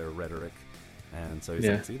away with their rhetoric. And so he's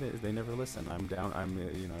like, see, they never listen. I'm down.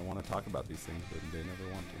 You know, I want to talk about these things, but they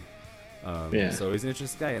never want to. So he's an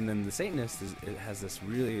interesting guy. And then the Satanist it has this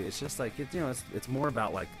really, it's just like, you know, it's more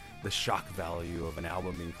about like the shock value of an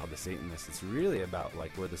album being called The Satanist. It's really about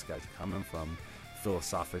like where this guy's coming from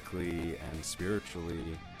philosophically and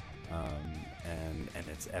spiritually, and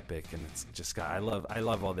it's epic, and it's just got I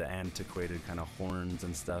love all the antiquated kind of horns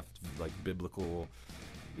and stuff, like biblical.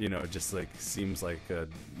 Just like seems like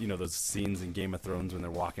those scenes in Game of Thrones when they're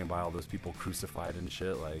walking by all those people crucified and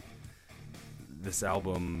shit. Like this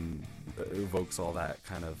album evokes all that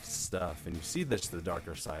kind of stuff, and you see the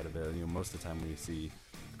darker side of it. Most of the time when you see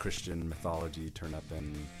Christian mythology turn up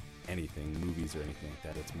in anything, movies or anything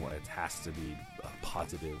like that, it has to be a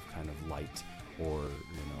positive kind of light, or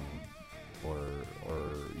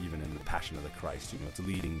even in the Passion of the Christ, it's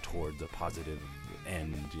leading towards a positive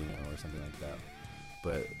end, or something like that.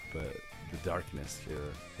 But the darkness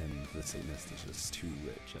here and the Satanist is just too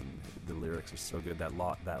rich, and the lyrics are so good. That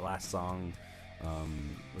last song,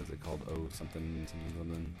 what is it called? Oh, something.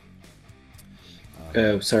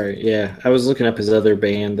 Oh, sorry. Yeah, I was looking up his other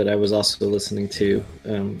band that I was also listening to,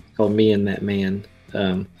 called Me and That Man.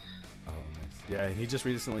 Nice. Yeah, he just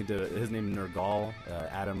recently did his name Nergal,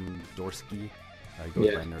 Adam Dorsky.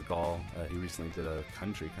 Goes by Nergal. He recently did a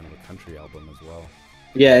country album as well.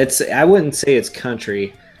 Yeah, I wouldn't say it's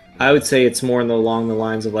country. I would say it's more along the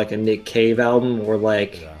lines of like a Nick Cave album, or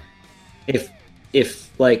like if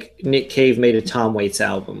like Nick Cave made a Tom Waits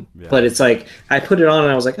album. Yeah. But it's like I put it on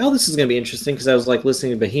and I was like, oh, this is gonna be interesting, because I was like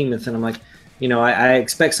listening to Behemoth and I'm like, I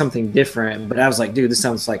expect something different, but I was like, dude, this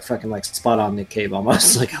sounds like fucking like spot on Nick Cave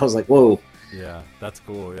almost. Like I was like, whoa. Yeah, that's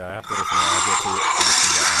cool. Yeah, I have to listen to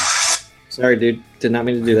that. Sorry, dude. Did not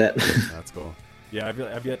mean to do that. That's cool. Yeah,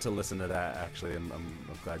 I've yet to listen to that, actually. I'm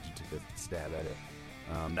glad you took a stab at it.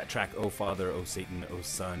 That track, Oh Father, Oh Satan, Oh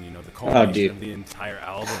Son, the culmination of the entire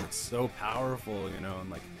album, it's so powerful,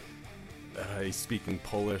 and like he's speaking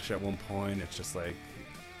Polish at one point. It's just like,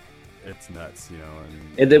 it's nuts,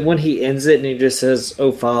 And then when he ends it and he just says,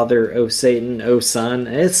 Oh Father, Oh Satan, Oh Son,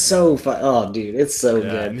 it's so oh, dude, it's so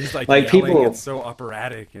good. And he's like yelling, people, it's so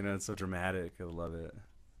operatic, it's so dramatic. I love it.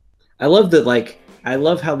 I love that, like, I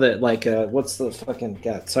love how that, like, what's the fucking,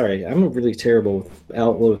 God, sorry, I'm really terrible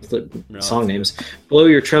with song names. Blow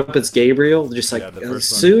Your Trumpets, Gabriel, just like, as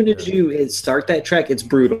soon as you start that track, it's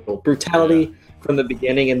brutality from the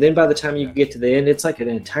beginning, and then by the time you get to the end, it's like an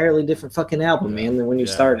entirely different fucking album, man, than when you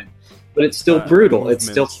started. But it's still brutal, it's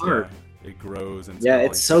still hard. It grows. And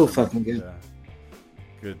it's so fucking good. Yeah.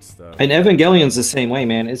 Good stuff. And Evangelion's the same way,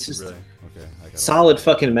 man. It's just... Really? Solid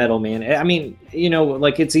fucking metal, man. I mean,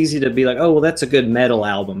 like, it's easy to be like, oh, well, that's a good metal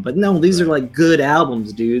album, but no, these are like good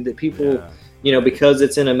albums, dude, that people, because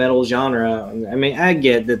it's in a metal genre. I mean, I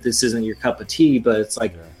get that this isn't your cup of tea, but it's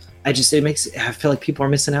like, I feel like people are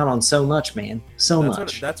missing out on so much, man.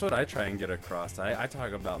 That's what I try and get across. I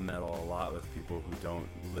talk about metal a lot with people who don't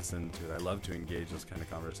listen to it. I love to engage those kind of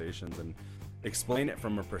conversations and explain it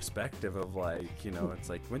from a perspective of like, it's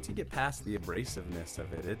like once you get past the abrasiveness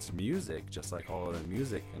of it, it's music just like all other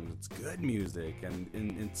music, and it's good music, and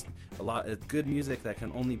it's good music that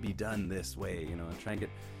can only be done this way, and try and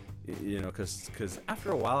get, because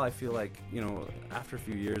after a while I feel like, after a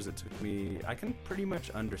few years I can pretty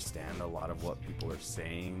much understand a lot of what people are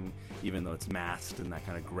saying, even though it's masked in that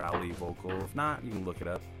kind of growly vocal. If not, you can look it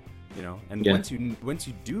up. And once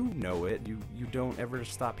you do know it, you don't ever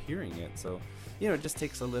stop hearing it. So, it just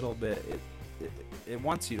takes a little bit. It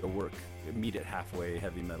wants you to meet it halfway,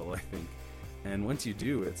 heavy metal, I think. And once you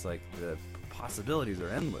do, it's like the possibilities are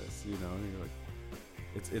endless. You're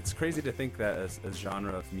like, it's crazy to think that as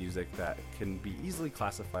genre of music that can be easily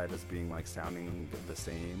classified as being like sounding the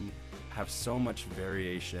same, have so much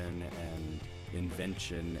variation and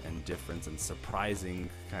invention and difference and surprising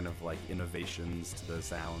kind of like innovations to the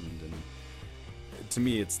sound, and to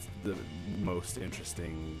me it's the most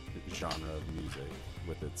interesting genre of music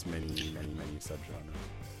with its many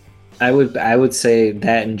subgenres. I would say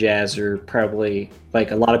that and jazz are probably,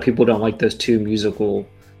 like, a lot of people don't like those two musical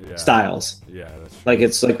styles. That's like,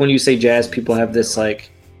 it's like when you say jazz, people have this like,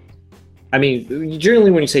 I mean, generally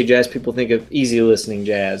when you say jazz, people think of easy listening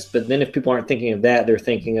jazz. But then if people aren't thinking of that, they're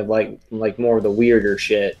thinking of like more of the weirder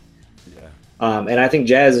shit. Yeah. And I think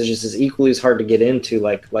jazz is just as equally as hard to get into,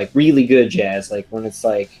 like really good jazz, like when it's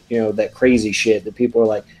like, that crazy shit that people are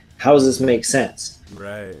like, how does this make sense?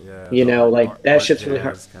 Right. Yeah. Like that shit's really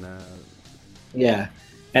hard. Yeah.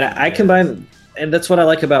 And I combine, and that's what I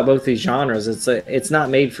like about both these genres. It's not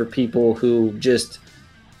made for people who just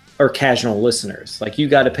are casual listeners. Like, you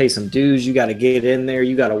got to pay some dues, you got to get in there,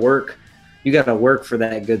 you got to work for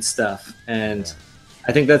that good stuff. And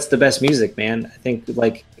I think that's the best music, man. I think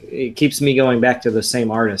like it keeps me going back to the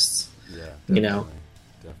same artists. Yeah,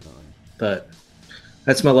 definitely. But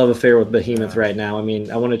that's my love affair with Behemoth right now. I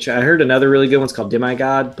mean, I want to try. I heard another really good one's called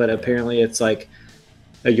Demigod, but apparently it's like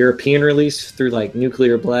a European release through like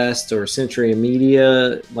Nuclear Blast or Century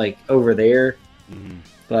Media, like over there.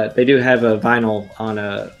 but they do have a vinyl on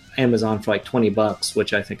Amazon for like $20,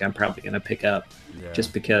 which I think I'm probably gonna pick up,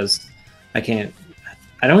 just because I can't.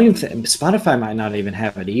 I don't even think Spotify might not even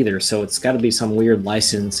have it either, so it's got to be some weird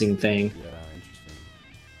licensing thing. Yeah, interesting.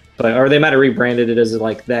 But or they might have rebranded it as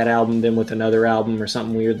like that album, then with another album or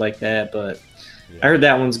something weird like that. But I heard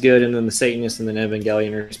that one's good, and then the Satanist and then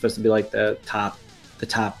Evangelion are supposed to be like the top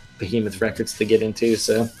behemoth records to get into.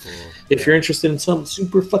 So if you're interested in something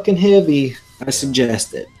super fucking heavy, I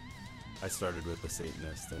suggest it. I started with the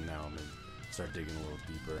Satanist, and now I'm gonna start digging a little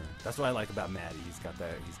deeper. That's what I like about Maddie. He's got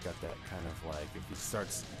that kind of like, if he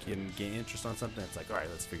starts getting interest on something, it's like, all right,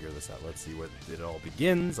 let's figure this out. Let's see where it all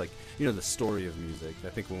begins. Like, you know, the story of music. I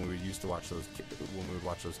think when we used to watch those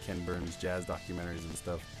Ken Burns jazz documentaries and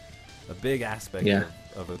stuff, a big aspect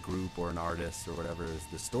of a group or an artist or whatever is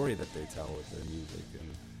the story that they tell with their music.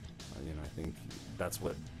 And you know, I think that's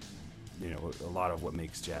what, you know, a lot of what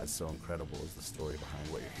makes jazz so incredible is the story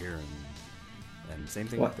behind what you're hearing. And same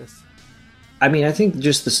thing with this. I mean, I think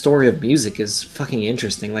just the story of music is fucking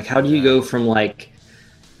interesting. Like, how do you go from, like,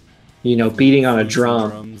 you know, beating on a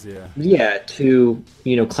drum, drums, to,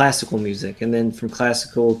 you know, classical music, and then from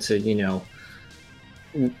classical to, you know,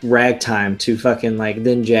 ragtime to fucking, like,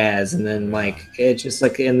 then jazz, and then, like, it's just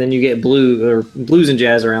like, and then you get blues and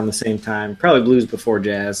jazz around the same time. Probably blues before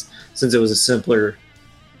jazz, since it was a simpler.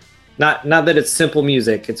 Not that it's simple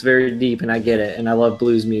music. It's very deep, and I get it, and I love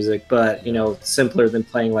blues music, but, you know, simpler than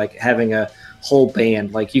playing, like, having a whole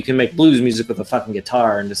band. Like, you can make blues music with a fucking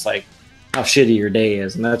guitar and just, like, how shitty your day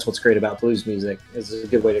is, and that's what's great about blues music. It's a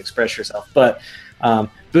good way to express yourself. But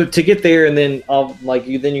to get there, and then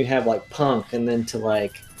you have, like, punk, and then to,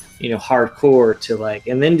 like, you know, hardcore, to, like,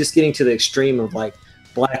 and then just getting to the extreme of, like,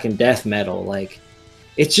 black and death metal. Like,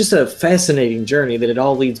 it's just a fascinating journey that it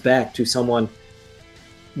all leads back to someone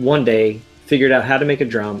one day figured out how to make a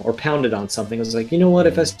drum or pounded on something. It was like, you know what,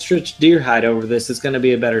 if I stretch deer hide over this, it's going to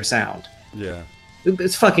be a better sound. Yeah,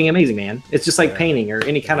 it's fucking amazing, man. It's just like painting or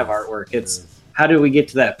any kind of artwork. It's how do we get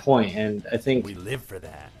to that point? And I think we live for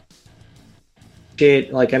that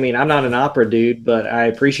shit. Like, I mean, I'm not an opera dude, but I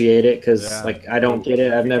appreciate it because like, I don't get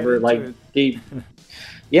it. I've never like deep.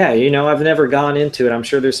 Yeah, you know, I've never gone into it. I'm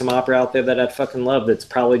sure there's some opera out there that I'd fucking love that's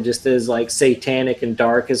probably just as, like, satanic and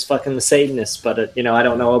dark as fucking the Satanists, but, you know, I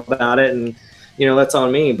don't know about it, and, you know, that's on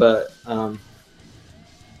me, but, I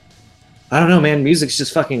don't know, man. Music's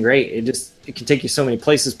just fucking great. It can take you so many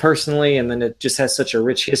places personally, and then it just has such a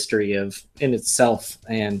rich history in itself,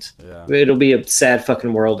 and it'll be a sad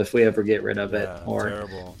fucking world if we ever get rid of it, or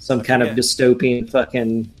terrible. some kind of dystopian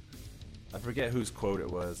fucking... I forget whose quote it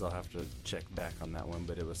was. I'll have to check back on that one,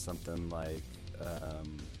 but it was something like,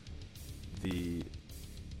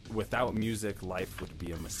 without music, life would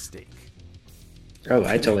be a mistake. Oh,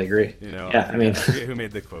 I totally agree. You know, I mean, I forget who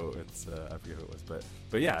made the quote. I forget who it was,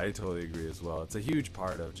 but yeah, I totally agree as well. It's a huge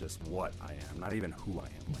part of just what I am, not even who I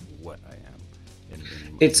am, like what I am in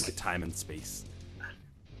my time and space.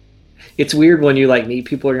 It's weird when you, like, meet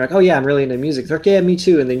people and you're like, oh yeah, I'm really into music. They're like, yeah, me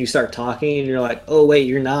too. And then you start talking and you're like, oh wait,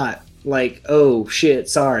 you're not. Like, oh shit,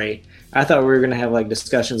 sorry. I thought we were gonna have, like,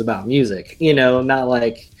 discussions about music, you know, not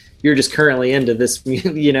like you're just currently into this,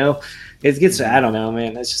 you know. It gets, I don't know,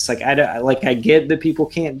 man. It's just like, I get that people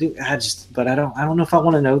can't do. But I don't know if I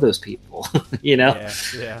want to know those people, you know.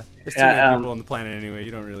 Yeah. There's too many people on the planet anyway. You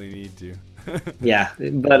don't really need to. Yeah,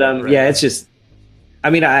 but yeah, it's just. I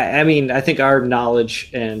mean, I think our knowledge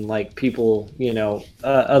and, like, people, you know,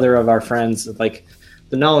 other of our friends, like,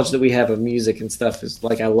 the knowledge that we have of music and stuff is,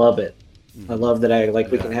 like, I love it. I love that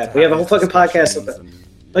we have a whole fucking podcast about,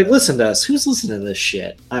 like, listen to us. Who's listening to this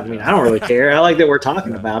shit? I mean, I don't really care. I like that we're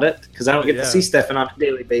talking about it because I don't get to see Stefan on a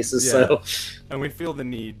daily basis. So, and we feel the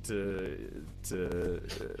need to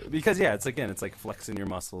because it's like flexing your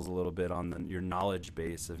muscles a little bit on your knowledge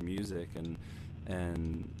base of music and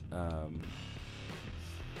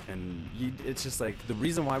it's just like the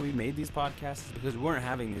reason why we made these podcasts is because we weren't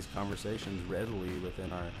having these conversations readily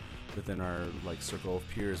within our like circle of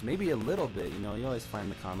peers. Maybe a little bit, you know, you always find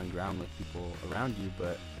the common ground with people around you,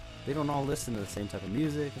 but they don't all listen to the same type of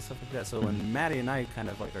music and stuff like that. So when Maddie and I kind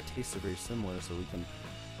of, like, our tastes are very similar, so we can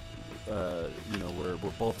you know,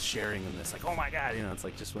 we're both sharing in this, like, oh my god, you know, it's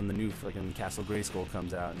like just when the new fucking Castle Grayskull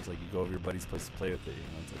comes out and it's like you go over your buddy's place to play with it, you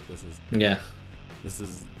know, it's like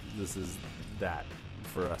this is that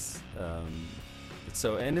for us.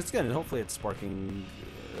 So, and it's good, and hopefully it's sparking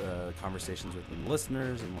conversations with the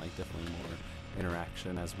listeners and, like, definitely more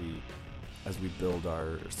interaction as we build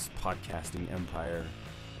our podcasting empire.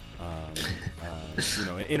 You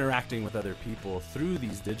know, interacting with other people through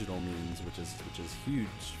these digital means, which is huge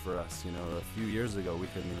for us. You know, a few years ago we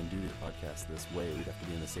couldn't even do the podcast this way. We'd have to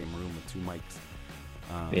be in the same room with two mics.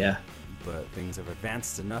 Yeah. But things have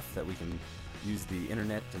advanced enough that we can use the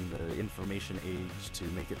internet and the information age to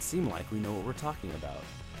make it seem like we know what we're talking about.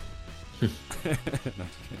 No,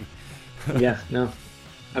 just kidding. Yeah, no.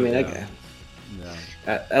 I mean,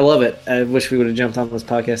 Yeah. I love it. I wish we would have jumped on this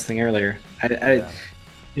podcast thing earlier. Yeah.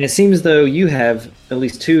 And it seems as though you have at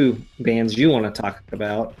least two bands you want to talk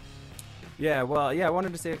about. Yeah, well, yeah, I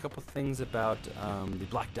wanted to say a couple things about the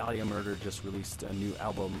Black Dahlia Murder just released a new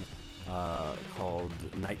album called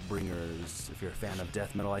Nightbringers. If you're a fan of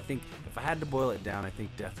death metal, I think if I had to boil it down, I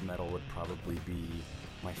think death metal would probably be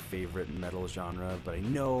my favorite metal genre, but I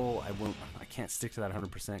know I can't stick to that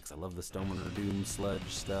 100% because I love the Stoner Doom sludge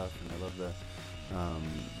stuff, and I love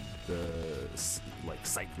the like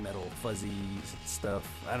psych metal fuzzy stuff.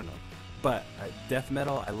 I don't know, but death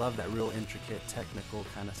metal, I love that real intricate technical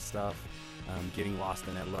kind of stuff. Getting lost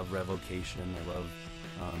in it. I love Revocation. I love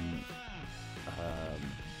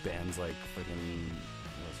bands like friggin'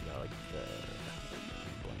 what else we got, like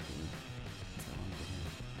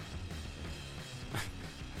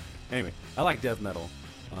anyway, I like death metal,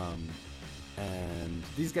 and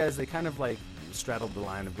these guys, they kind of like straddled the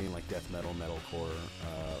line of being like death metal, metalcore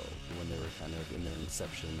when they were kind of in their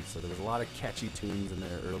inception. So there was a lot of catchy tunes in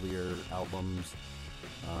their earlier albums,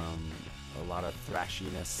 a lot of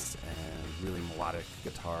thrashiness and really melodic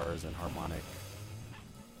guitars and harmonic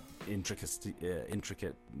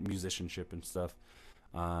intricate musicianship and stuff.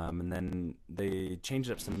 And then they changed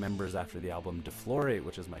up some members after the album Deflorate,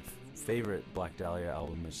 which is my favorite Black Dahlia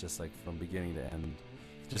album. It's just like from beginning to end,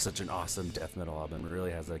 just such an awesome death metal album. It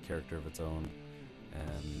really has a character of its own,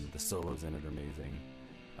 and the solos in it are amazing.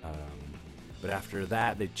 But after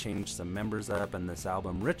that, they changed some members up, and this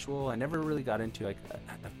album Ritual, I never really got into. I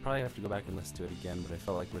probably have to go back and listen to it again, but I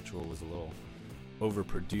felt like Ritual was a little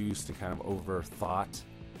overproduced and kind of overthought.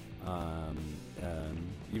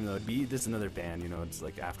 Even though this is another band, you know, it's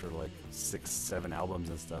like after like 6-7 albums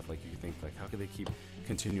and stuff, like you think like how could they keep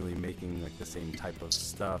continually making like the same type of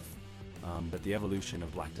stuff? But the evolution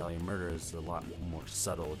of Black Dahlia Murder is a lot more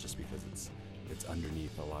subtle, just because it's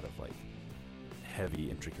underneath a lot of like heavy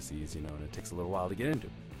intricacies, you know, and it takes a little while to get into.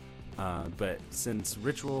 But since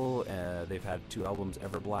Ritual, they've had 2 albums,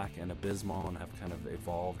 Everblack and Abysmal, and have kind of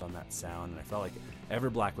evolved on that sound. And I felt like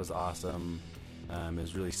Everblack was awesome. It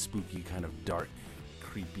was really spooky, kind of dark,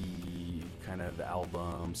 creepy kind of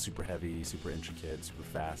album, super heavy, super intricate, super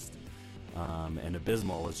fast. And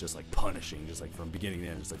Abysmal was just like punishing, just like from beginning to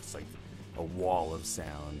end. It's like a wall of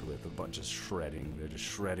sound with a bunch of shredding. They're just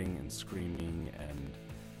shredding and screaming, and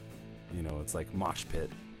you know, it's like mosh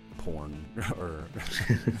pit porn, or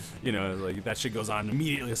you know, like that shit goes on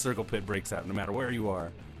immediately. A circle pit breaks out no matter where you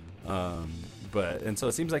are. And so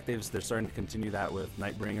it seems like they're starting to continue that with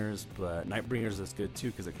Nightbringers, but Nightbringers is good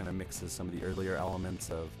too because it kind of mixes some of the earlier elements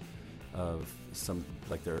of some,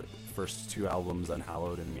 like their first 2 albums,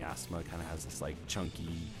 Unhallowed and Miasma, kind of has this like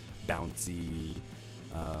chunky, bouncy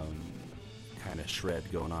kind of shred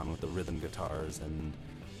going on with the rhythm guitars, and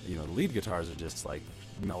you know, the lead guitars are just like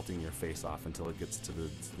melting your face off until it gets to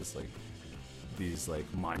these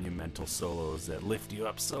monumental solos that lift you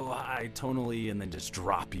up so high tonally and then just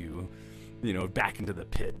drop you, you know, back into the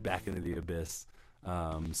pit, back into the abyss.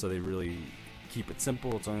 So they really keep it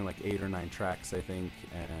simple. It's only like 8 or 9 tracks, I think,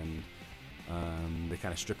 and they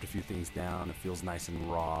kind of stripped a few things down. It feels nice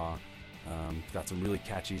and raw. Got some really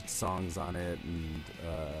catchy songs on it, and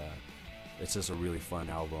it's just a really fun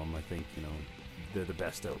album. I think, you know, they're the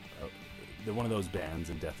best they're one of those bands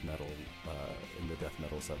in death metal, in the death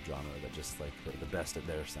metal subgenre, that just like they're the best at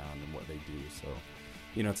their sound and what they do. So,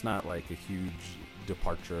 you know, it's not like a huge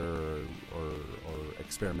departure or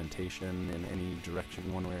experimentation in any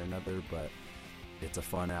direction one way or another, but it's a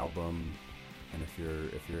fun album. And if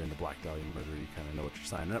you're into Black Dahlia Murder, you kind of know what you're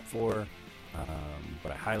signing up for.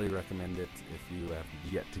 But I highly recommend it if you have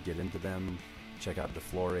yet to get into them. Check out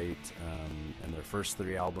Deflorate, and their first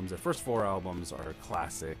 3 albums. Their first 4 albums are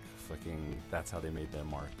classic. Fucking, that's how they made their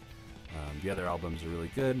mark. The other albums are really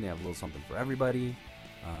good, and they have a little something for everybody.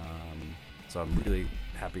 So I'm really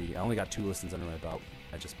happy. I only got 2 listens under my belt.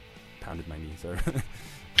 I just pounded my knee, so.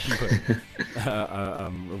 But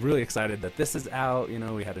I'm really excited that this is out. You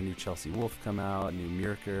know, we had a new Chelsea Wolf come out, a new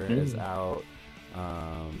Mirker is out.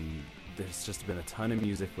 There's just been a ton of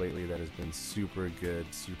music lately that has been super good,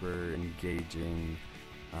 super engaging,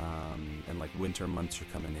 and like winter months are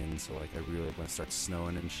coming in, so like I really, when it starts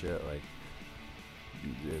snowing and shit, like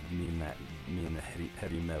me and the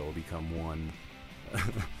heavy metal become one.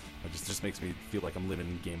 It just makes me feel like I'm living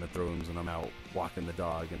in Game of Thrones when I'm out walking the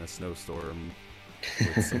dog in a snowstorm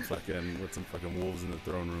with some fucking wolves in the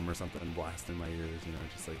throne room or something blasting my ears. You know,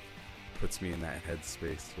 it just like puts me in that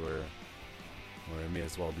headspace where or I may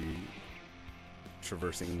as well be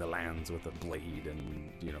traversing the lands with a blade and,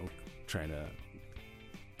 you know, trying to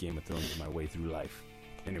Game of Thrones my way through life.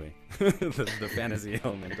 Anyway, the fantasy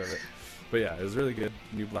element of it. But yeah, it was really good.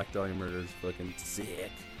 New Black Dahlia Murders, fucking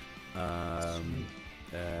sick. And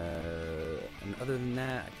other than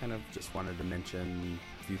that, I kind of just wanted to mention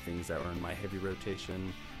a few things that were in my heavy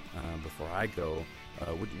rotation before I go.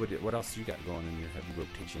 What else you got going in your heavy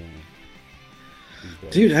rotation?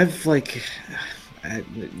 Dude, I've like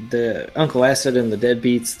the Uncle Acid and the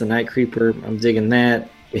Deadbeats, the Night Creeper. I'm digging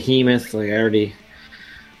that. Behemoth, like I already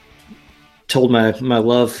told my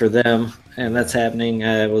love for them, and that's happening.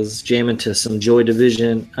 I was jamming to some Joy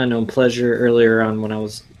Division, Unknown Pleasure earlier on when I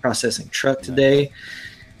was processing truck today,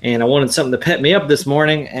 and I wanted something to pep me up this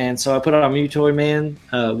morning, and so I put on Mutoid Man,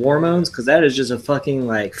 Hormones, because that is just a fucking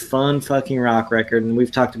like fun fucking rock record, and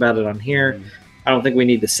we've talked about it on here. I don't think we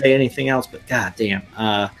need to say anything else, but goddamn.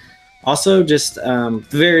 Also, just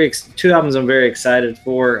two albums I'm very excited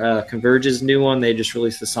for. Converge's new one, they just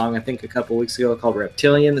released a song I think a couple weeks ago called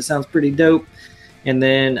Reptilian that sounds pretty dope. And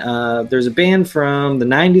then there's a band from the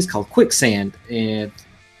 90s called Quicksand, and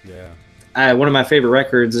one of my favorite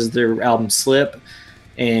records is their album Slip,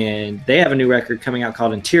 and they have a new record coming out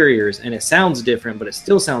called Interiors, and it sounds different, but it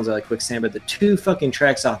still sounds like Quicksand. But the two fucking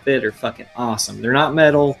tracks off it are fucking awesome. They're not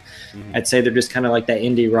metal. I'd say they're just kind of like that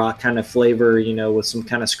indie rock kind of flavor, you know, with some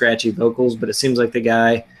kind of scratchy vocals, but it seems like the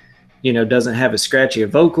guy, you know, doesn't have as scratchy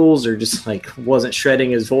of vocals, or just like wasn't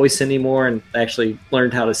shredding his voice anymore and actually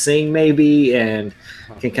learned how to sing maybe, and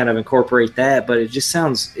can kind of incorporate that. But it just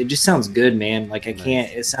sounds good, man. Like I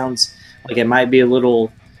can't, it sounds like it might be a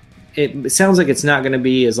little, it sounds like it's not going to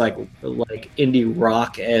be as like indie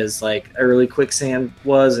rock as like early Quicksand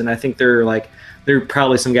was. And I think there are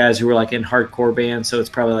probably some guys who were like in hardcore bands. So it's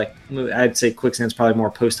probably like, I'd say Quicksand's probably more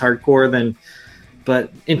post-hardcore than,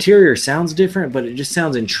 but Interior sounds different, but it just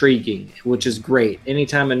sounds intriguing, which is great.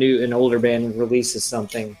 Anytime an older band releases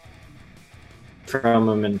something from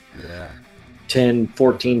them in 10,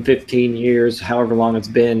 14, 15 years, however long it's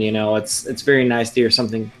been, you know, it's very nice to hear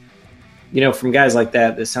something, you know, from guys like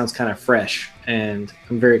that sounds kind of fresh, and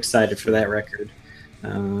I'm very excited for that record.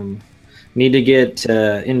 Need to get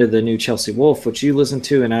into the new Chelsea Wolf, which you listened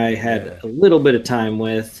to, and I had a little bit of time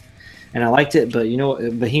with, and I liked it, but you know,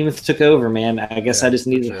 Behemoth took over, man. I guess I just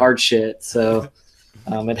needed hard shit, so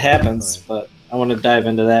it happens. But I want to dive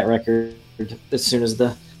into that record as soon as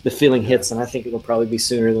the feeling hits, and I think it'll probably be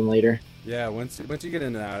sooner than later. Yeah, once you get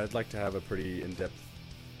into that, I'd like to have a pretty in-depth,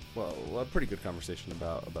 a pretty good conversation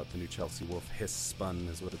about the new Chelsea Wolf. Hiss Spun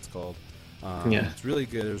is what it's called. It's really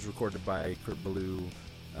good. It was recorded by Kurt Ballou,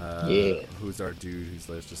 who's our dude,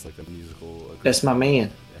 who's just like a musical. That's my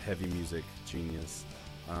man. A heavy music genius.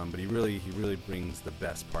 But he really brings the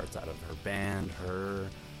best parts out of her band.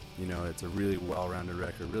 You know, it's a really well-rounded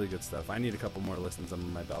record, really good stuff. I need a couple more listens under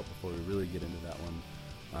my belt before we really get into that one.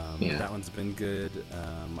 That one's been good.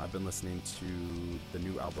 I've been listening to the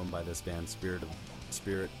new album by this band,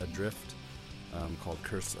 Spirit Adrift, called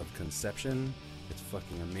Curse of Conception. It's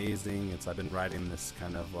fucking amazing. I've been riding this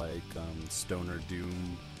kind of like stoner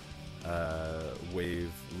doom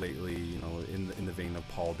wave lately, you know, in the vein of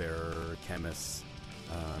Pallbearer, Chemist.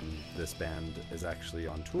 This band is actually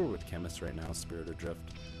on tour with Chemist right now, Spirit Adrift.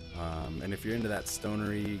 And if you're into that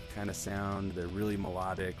stonery kind of sound, they're really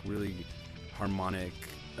melodic, really harmonic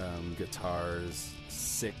guitars,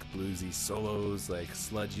 sick bluesy solos, like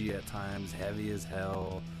sludgy at times, heavy as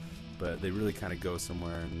hell, but they really kind of go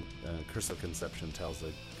somewhere. And Curse of Conception tells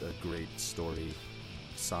a great story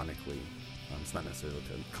sonically. It's not necessarily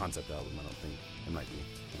like a concept album, I don't think. It might be,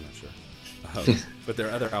 I'm not sure. But their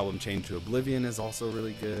other album, Chained to Oblivion, is also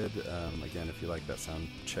really good. Again, if you like that sound,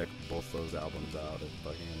 check both those albums out. It's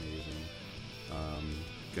fucking amazing.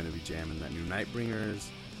 Gonna be jamming that new Nightbringers.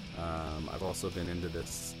 I've also been into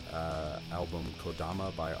this album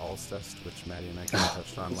Kodama by Alcest, which Maddie and I kind of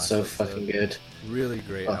touched on last so episode. Fucking good. Really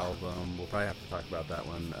great album. We'll probably have to talk about that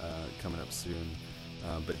one coming up soon.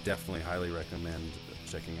 But definitely highly recommend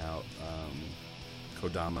checking out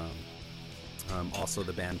Kodama. Also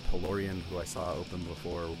the band Pelorian, who I saw open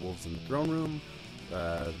before Wolves in the Throne Room.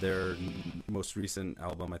 Their most recent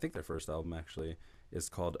album, I think their first album actually, is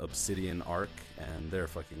called Obsidian Arc, and they're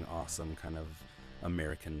fucking awesome, kind of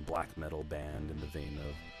American black metal band in the vein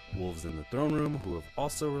of Wolves in the Throne Room, who have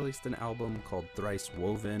also released an album called Thrice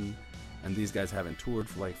Woven. And these guys haven't toured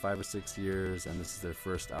for like 5 or 6 years, and this is their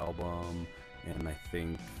first album in I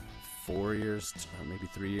think 4 years or maybe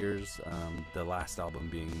 3 years. The last album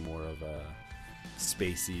being more of a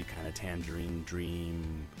spacey kind of Tangerine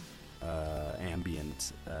Dream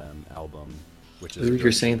ambient album, which is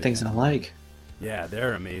you're saying things I like. Yeah,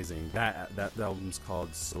 they're amazing. That album's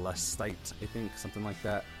called Celestite, I think, something like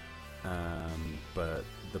that. But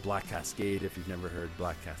the Black Cascade, if you've never heard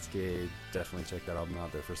Black Cascade, definitely check that album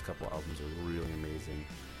out. Their first couple albums are really amazing.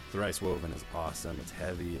 Thrice Woven is awesome. It's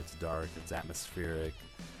heavy, it's dark, it's atmospheric.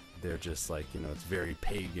 They're just like, it's very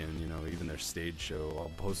pagan, even their stage show.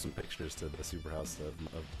 I'll post some pictures to the Superhouse of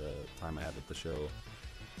the time I had at the show.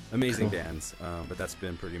 Amazing bands, but that's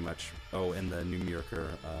been pretty much. Oh, and the New Yorker,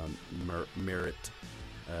 Merit,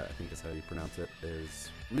 I think is how you pronounce it,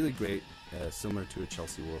 is really great, similar to a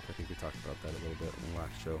Chelsea Wolf. I think we talked about that a little bit in the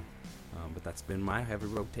last show. But that's been my heavy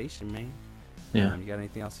rotation, man. Yeah. You got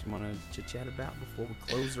anything else you want to chit-chat about before we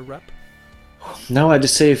close her up? No, I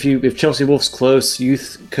just say if Chelsea Wolf's close,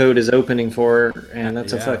 Youth Code is opening for her, and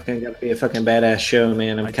that's got to be a fucking badass show,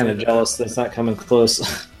 man. I'm kind of jealous that it's not coming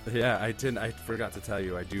close. Yeah, I forgot to tell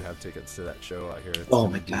you, I do have tickets to that show out here. Oh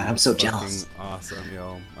my god, I'm so jealous. Awesome,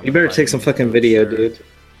 yo. You better take some fucking video, dude.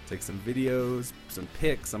 Take some videos, some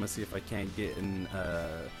pics. I'm gonna see if I can't get in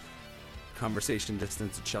conversation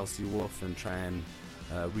distance of Chelsea Wolf and try and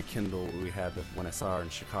rekindle what we had when I saw her in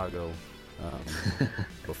Chicago.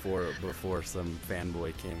 Before some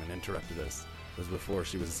fanboy came and interrupted us. It was before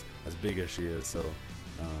she was as big as she is, so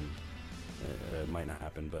it might not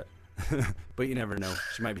happen, but but you never know.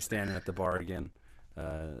 She might be standing at the bar again.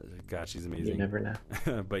 God, she's amazing. You never know.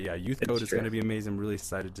 But yeah, Youth Code is going to be amazing. I'm really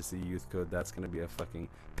excited to see Youth Code. That's going to be a fucking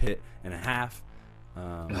pit and a half.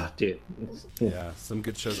 Dude. Yeah, some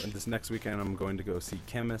good shows. And this next weekend, I'm going to go see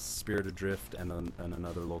Chemist, Spirit Adrift, and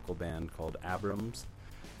another local band called Abrams.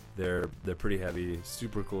 They're pretty heavy,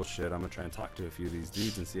 super cool shit. I'm gonna try and talk to a few of these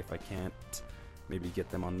dudes and see if I can't maybe get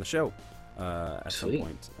them on the show at some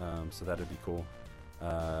point. So that'd be cool.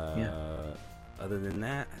 Other than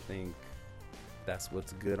that, I think that's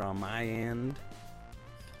what's good on my end.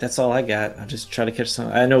 That's all I got. I'll just try to catch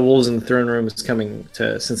some. I know Wolves in the Throne Room is coming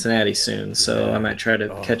to Cincinnati soon, so I might try to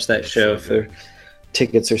catch that show if their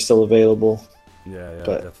tickets are still available. Yeah,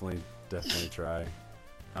 but definitely try.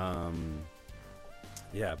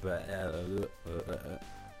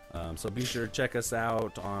 So be sure to check us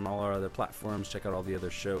out on all our other platforms. Check out all the other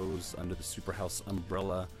shows under the Superhouse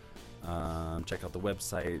umbrella. Check out the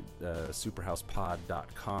website,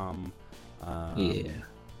 superhousepod.com.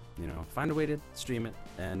 Find a way to stream it.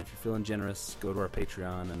 And if you're feeling generous, go to our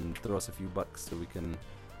Patreon and throw us a few bucks so we can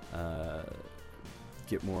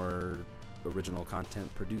get more original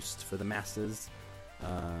content produced for the masses.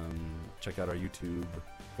 Check out our YouTube.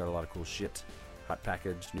 Got a lot of cool shit.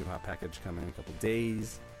 New hot package coming in a couple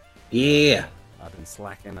days. Yeah. I've been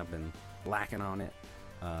slacking. I've been lacking on it.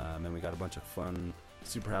 And we got a bunch of fun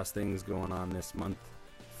Superhouse things going on this month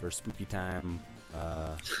for spooky time.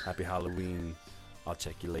 Happy Halloween. I'll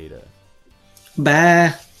check you later.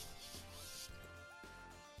 Bye.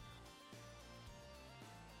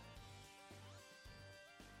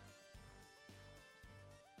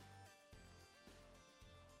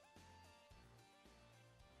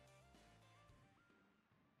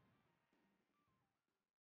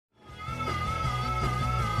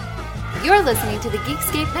 You're listening to the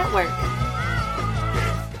Geekscape Network.